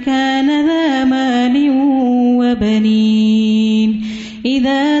كَانَ ذَا مَالٍ وَبَنِينَ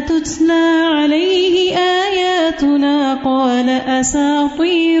إِذَا تُتْلَى عَلَيْهِ آيَاتُنَا قَالَ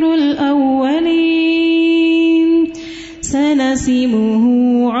أَسَاطِيرُ الْأَوَّلِينَ سَنَسِمُهُ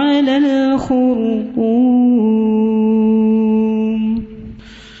عَلَى الْخُرْطُومِ.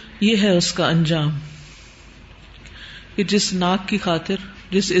 یہ ہے اس کا انجام کہ جس ناک کی خاطر،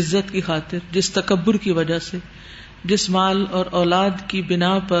 جس عزت کی خاطر، جس تکبر کی وجہ سے، جس مال اور اولاد کی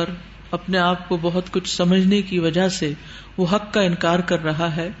بنا پر اپنے آپ کو بہت کچھ سمجھنے کی وجہ سے وہ حق کا انکار کر رہا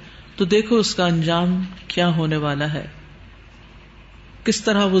ہے، تو دیکھو اس کا انجام کیا ہونے والا ہے. کس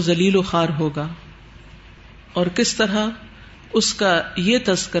طرح وہ ذلیل و خوار ہوگا، اور کس طرح اس کا یہ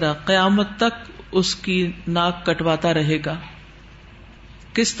تذکرہ قیامت تک اس کی ناک کٹواتا رہے گا،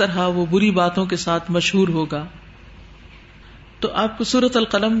 کس طرح وہ بری باتوں کے ساتھ مشہور ہوگا. تو آپ کو سورۃ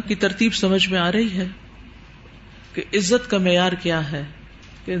القلم کی ترتیب سمجھ میں آ رہی ہے کہ عزت کا معیار کیا ہے،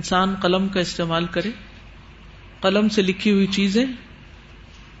 کہ انسان قلم کا استعمال کرے. قلم سے لکھی ہوئی چیزیں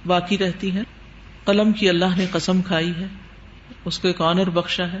باقی رہتی ہیں. قلم کی اللہ نے قسم کھائی ہے، اس کو ایک آنر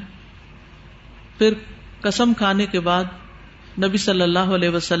بخشا ہے. پھر قسم کھانے کے بعد نبی صلی اللہ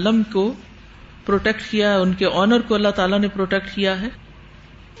علیہ وسلم کو پروٹیکٹ کیا ہے، ان کے آنر کو اللہ تعالیٰ نے پروٹیکٹ کیا ہے،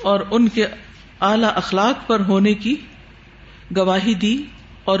 اور ان کے اعلی اخلاق پر ہونے کی گواہی دی،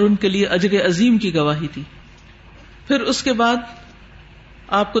 اور ان کے لیے اجر عظیم کی گواہی دی. پھر اس کے بعد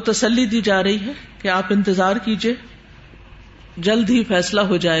آپ کو تسلی دی جا رہی ہے کہ آپ انتظار کیجئے، جلد ہی فیصلہ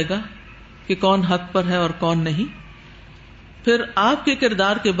ہو جائے گا کہ کون حق پر ہے اور کون نہیں. پھر آپ کے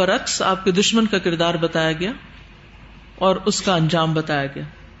کردار کے برعکس آپ کے دشمن کا کردار بتایا گیا اور اس کا انجام بتایا گیا.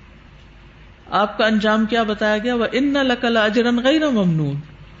 آپ کا انجام کیا بتایا گیا؟ وَإِنَّ لَكَ لَأَجْرًا غَيْرَ مَمْنُونٍ،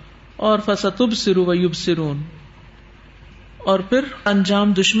 اور فَسَتُبْصِرُ وَيُبْصِرُونَ. اور پھر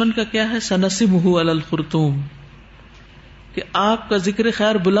انجام دشمن کا کیا ہے؟ سَنَسِمُهُ عَلَى الْخُرْطُومِ، کہ آپ کا ذکر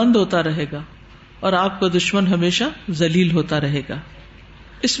خیر بلند ہوتا رہے گا اور آپ کا دشمن ہمیشہ ذلیل ہوتا رہے گا.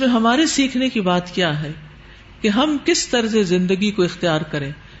 اس میں ہمارے سیکھنے کی بات کیا ہے کہ ہم کس طرز زندگی کو اختیار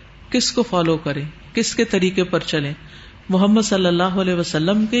کریں، کس کو فالو کریں، کس کے طریقے پر چلیں، محمد صلی اللہ علیہ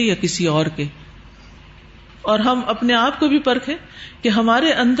وسلم کے یا کسی اور کے. اور ہم اپنے آپ کو بھی پرکھیں کہ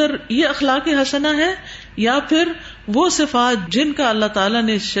ہمارے اندر یہ اخلاق حسنہ ہے یا پھر وہ صفات جن کا اللہ تعالیٰ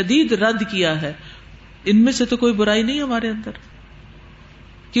نے شدید رد کیا ہے. ان میں سے تو کوئی برائی نہیں ہمارے اندر،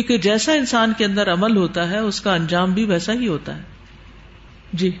 کیونکہ جیسا انسان کے اندر عمل ہوتا ہے اس کا انجام بھی ویسا ہی ہوتا ہے.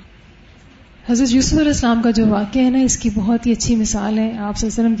 جی. حضرت یوسف علیہ السلام کا جو واقعہ ہے نا، اس کی بہت ہی اچھی مثال ہے آپ صلی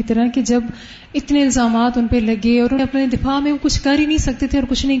اللہ علیہ وسلم کی طرح کہ جب اتنے الزامات ان پہ لگے اور انہیں اپنے دفاع میں وہ کچھ کر ہی نہیں سکتے تھے اور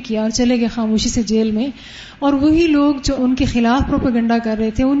کچھ نہیں کیا اور چلے گئے خاموشی سے جیل میں، اور وہی لوگ جو ان کے خلاف پروپیگنڈا کر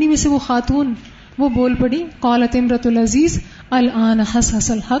رہے تھے انہی میں سے وہ خاتون وہ بول پڑی، قالت امرأۃ العزیز الآن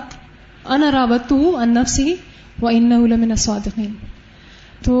حصحص الحق انا راودته عن نفسه وانه لمن الصادقین.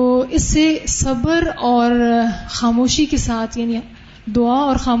 تو اس سے صبر اور خاموشی کے ساتھ یعنی دعا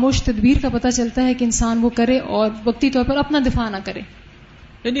اور خاموش تدبیر کا پتہ چلتا ہے کہ انسان وہ کرے اور وقتی طور پر اپنا دفاع نہ کرے.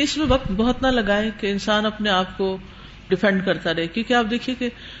 یعنی اس میں وقت بہت نہ لگائے کہ انسان اپنے آپ کو ڈیفینڈ کرتا رہے. کیونکہ آپ دیکھیے کہ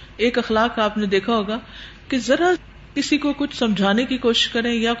ایک اخلاق آپ نے دیکھا ہوگا کہ ذرا کسی کو کچھ سمجھانے کی کوشش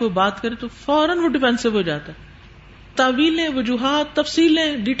کریں یا کوئی بات کرے تو فوراً وہ ڈیفینسو ہو جاتا ہے، تعویلیں، وجوہات،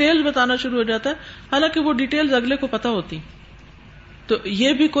 تفصیلیں، ڈیٹیل بتانا شروع ہو جاتا ہے، حالانکہ وہ ڈیٹیلز اگلے کو پتہ ہوتی. تو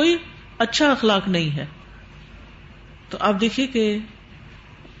یہ بھی کوئی اچھا اخلاق نہیں ہے. تو آپ دیکھیے کہ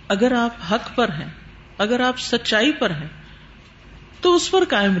اگر آپ حق پر ہیں، اگر آپ سچائی پر ہیں تو اس پر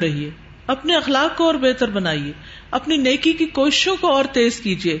قائم رہیے، اپنے اخلاق کو اور بہتر بنائیے، اپنی نیکی کی کوششوں کو اور تیز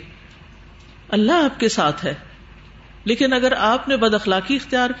کیجیے. اللہ آپ کے ساتھ ہے. لیکن اگر آپ نے بد اخلاقی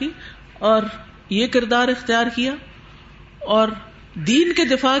اختیار کی اور یہ کردار اختیار کیا اور دین کے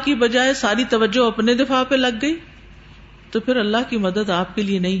دفاع کی بجائے ساری توجہ اپنے دفاع پہ لگ گئی تو پھر اللہ کی مدد آپ کے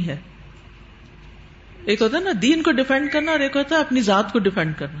لیے نہیں ہے. ایک ہوتا ہے نا دین کو ڈیفینڈ کرنا اور ایک ہوتا ہے اپنی ذات کو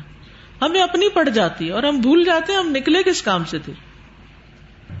ڈیفینڈ کرنا. ہمیں اپنی پڑ جاتی ہے اور ہم بھول جاتے ہیں ہم نکلے کس کام سے تھے.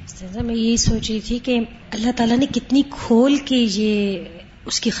 میں یہی سوچ رہی تھی کہ اللہ تعالیٰ نے کتنی کھول کے یہ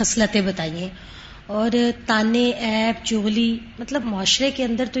اس کی خصلتیں بتائی ہیں، اور تانے، عیب، چغلی، مطلب معاشرے کے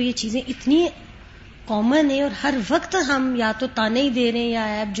اندر تو یہ چیزیں اتنی کامن ہیں اور ہر وقت ہم یا تو تانے ہی دے رہے ہیں یا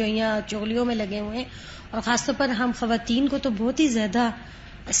عیب جوئیاں چغلیوں میں لگے ہوئے ہیں. اور خاص طور پر ہم خواتین کو تو بہت ہی زیادہ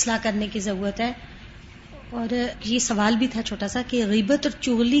اصلاح کرنے کی ضرورت ہے. اور یہ سوال بھی تھا چھوٹا سا کہ غیبت اور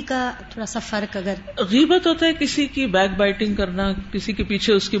چغلی کا تھوڑا سا فرق. اگر غیبت ہوتا ہے کسی کی بیک بائٹنگ کرنا، کسی کے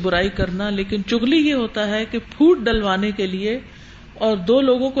پیچھے اس کی برائی کرنا، لیکن چغلی یہ ہوتا ہے کہ پھوٹ ڈلوانے کے لیے اور دو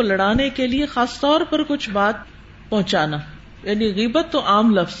لوگوں کو لڑانے کے لیے خاص طور پر کچھ بات پہنچانا. یعنی غیبت تو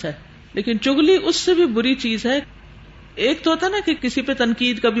عام لفظ ہے لیکن چغلی اس سے بھی بری چیز ہے. ایک تو ہوتا ہے نا کہ کسی پہ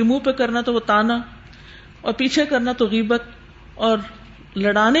تنقید، کبھی منہ پہ کرنا تو وہ تانا، اور پیچھے کرنا تو غیبت، اور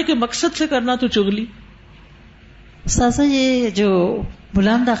لڑانے کے مقصد سے کرنا تو چغلی. سازا یہ جو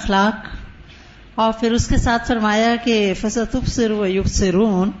بلند اخلاق اور پھر اس کے ساتھ فرمایا کہ فَسَتُبْصِرُ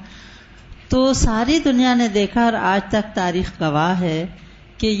وَيُبْصِرُونَ، تو ساری دنیا نے دیکھا اور آج تک تاریخ گواہ ہے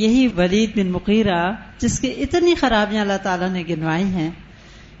کہ یہی ولید بن مغیرہ جس کی اتنی خرابیاں اللہ تعالیٰ نے گنوائی ہیں،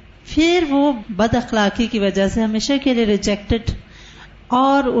 پھر وہ بد اخلاقی کی وجہ سے ہمیشہ کے لیے ریجیکٹڈ،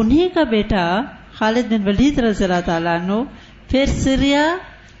 اور انہی کا بیٹا خالد بن ولید رضی اللہ تعالیٰ عنہ پھر سیریا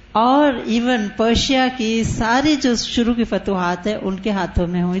اور ایون پرشیا کی ساری جو شروع کی فتوحات ہے ان کے ہاتھوں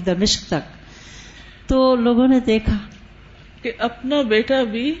میں ہوئی، دمشق تک. تو لوگوں نے دیکھا کہ اپنا بیٹا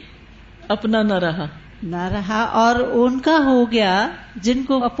بھی اپنا نہ رہا اور ان کا ہو گیا جن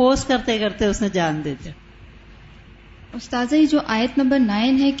کو اپوز کرتے کرتے اس نے جان دے دی. استاذہ یہ جو آیت نمبر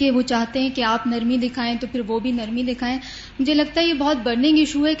 9 ہے کہ وہ چاہتے ہیں کہ آپ نرمی دکھائیں تو پھر وہ بھی نرمی دکھائیں، مجھے لگتا ہے یہ بہت برننگ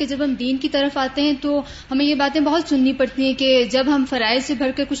ایشو ہے کہ جب ہم دین کی طرف آتے ہیں تو ہمیں یہ باتیں بہت سننی پڑتی ہیں کہ جب ہم فرائض سے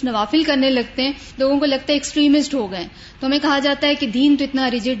بھر کے کچھ نوافل کرنے لگتے ہیں لوگوں کو لگتا ہے ایکسٹریمسٹ ہو گئے، تو ہمیں کہا جاتا ہے کہ دین تو اتنا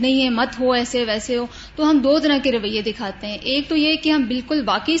ریجڈ نہیں ہے، مت ہو ایسے ویسے ہو. تو ہم دو طرح کے رویے دکھاتے ہیں. ایک تو یہ کہ ہم بالکل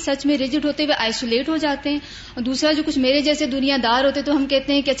واقعی سچ میں ریجڈ ہوتے ہوئے آئسولیٹ ہو جاتے ہیں، اور دوسرا جو کچھ میرے جیسے دنیا دار ہوتے تو ہم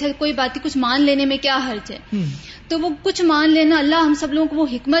کہتے ہیں کہ اچھا کوئی بات کچھ مان لینے میں کیا حرج ہے. تو وہ کچھ مان لینا، اللہ ہم سب لوگوں کو وہ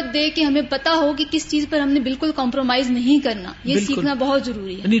حکمت دے کہ ہمیں پتا ہو کہ کس چیز پر ہم نے بالکل کمپرومائز نہیں کرنا. یہ سیکھنا بہت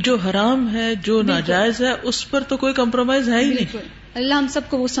ضروری ہے. یعنی جو حرام ہے، جو ناجائز ہے، اس پر تو کوئی کمپرومائز ہے ہی نہیں. اللہ ہم سب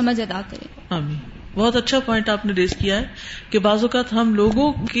کو وہ سمجھ ادا کرے. آمین. بہت اچھا پوائنٹ آپ نے ریز کیا ہے کہ بعض اوقات ہم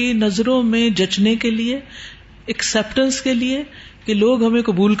لوگوں کی نظروں میں جچنے کے لیے، ایکسپٹنس کے لیے کہ لوگ ہمیں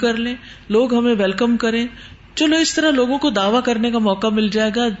قبول کر لیں، لوگ ہمیں ویلکم کریں، چلو اس طرح لوگوں کو دعویٰ کرنے کا موقع مل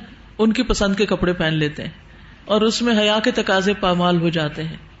جائے گا، ان کی پسند کے کپڑے پہن لیتے ہیں اور اس میں حیا کے تقاضے پامال ہو جاتے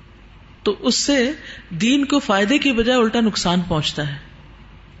ہیں. تو اس سے دین کو فائدے کی بجائے الٹا نقصان پہنچتا ہے.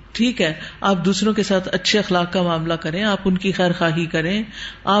 ٹھیک ہے آپ دوسروں کے ساتھ اچھے اخلاق کا معاملہ کریں، آپ ان کی خیر خواہی کریں،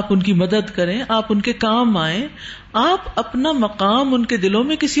 آپ ان کی مدد کریں، آپ ان کے کام آئیں، آپ اپنا مقام ان کے دلوں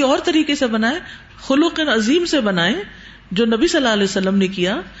میں کسی اور طریقے سے بنائیں، خلق عظیم سے بنائیں جو نبی صلی اللہ علیہ وسلم نے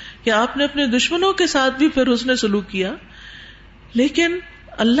کیا کہ آپ نے اپنے دشمنوں کے ساتھ بھی پھر حسن سلوک کیا. لیکن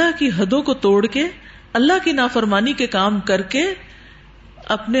اللہ کی حدوں کو توڑ کے، اللہ کی نافرمانی کے کام کر کے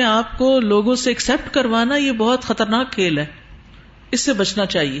اپنے آپ کو لوگوں سے ایکسپٹ کروانا، یہ بہت خطرناک کھیل ہے، اس سے بچنا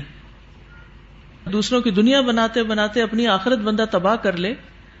چاہیے. دوسروں کی دنیا بناتے بناتے اپنی آخرت بندہ تباہ کر لے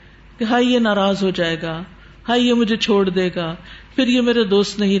کہ ہائی یہ ناراض ہو جائے گا، ہائی یہ مجھے چھوڑ دے گا، پھر یہ میرے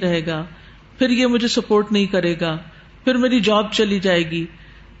دوست نہیں رہے گا، پھر یہ مجھے سپورٹ نہیں کرے گا، پھر میری جاب چلی جائے گی.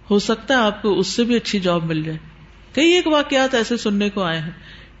 ہو سکتا ہے آپ کو اس سے بھی اچھی جاب مل جائے. کئی ایک واقعات ایسے سننے کو آئے ہیں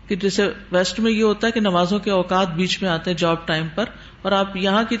کہ جیسے ویسٹ میں یہ ہوتا ہے کہ نمازوں کے اوقات بیچ میں آتے ہیں جاب ٹائم پر، اور آپ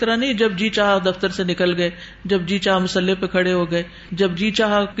یہاں کی طرح نہیں جب جی چاہا دفتر سے نکل گئے، جب جی چاہا مسلح پہ کھڑے ہو گئے، جب جی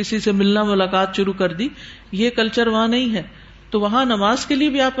چاہا کسی سے ملنا ملاقات شروع کر دی. یہ کلچر وہاں نہیں ہے. تو وہاں نماز کے لیے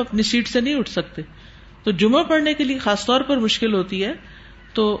بھی آپ اپنی سیٹ سے نہیں اٹھ سکتے. تو جمعہ پڑھنے کے لیے خاص طور پر مشکل ہوتی ہے.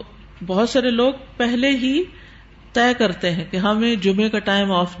 تو بہت سارے لوگ پہلے ہی طے کرتے ہیں کہ ہمیں جمعے کا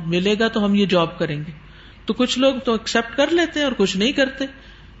ٹائم آف ملے گا تو ہم یہ جاب کریں گے. تو کچھ لوگ تو ایکسپٹ کر لیتے ہیں اور کچھ نہیں کرتے.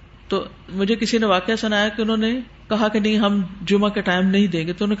 تو مجھے کسی نے واقعہ سنایا کہ انہوں نے کہا کہ نہیں ہم جمعہ کا ٹائم نہیں دیں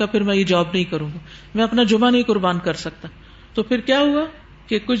گے. تو انہوں نے کہا پھر میں یہ جاب نہیں کروں گا، میں اپنا جمعہ نہیں قربان کر سکتا. تو پھر کیا ہوا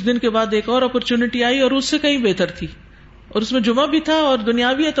کہ کچھ دن کے بعد ایک اور اپرچونٹی آئی اور اس سے کہیں بہتر تھی، اور اس میں جمعہ بھی تھا اور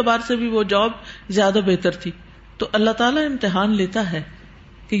دنیاوی اعتبار سے بھی وہ جاب زیادہ بہتر تھی. تو اللہ تعالیٰ امتحان لیتا ہے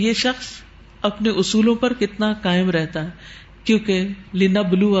کہ یہ شخص اپنے اصولوں پر کتنا قائم رہتا ہے، کیونکہ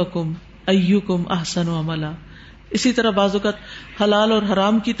لِنَبْلُوَكُمْ أَيُّكُمْ أَحْسَنُ عَمَلًا. اسی طرح بعض اوقات حلال اور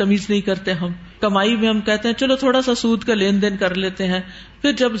حرام کی تمیز نہیں کرتے ہم. کمائی میں ہم کہتے ہیں چلو تھوڑا سا سود کا لین دین کر لیتے ہیں،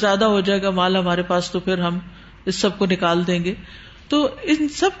 پھر جب زیادہ ہو جائے گا مال ہمارے پاس تو پھر ہم اس سب کو نکال دیں گے. تو ان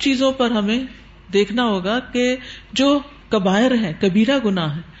سب چیزوں پر ہمیں دیکھنا ہوگا کہ جو کبائر ہیں، کبیرہ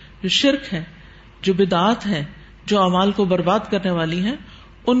گناہ ہیں، جو شرک ہے، جو بدعات ہیں، جو اعمال کو برباد کرنے والی ہیں،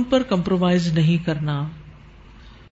 ان پر کمپرومائز نہیں کرنا.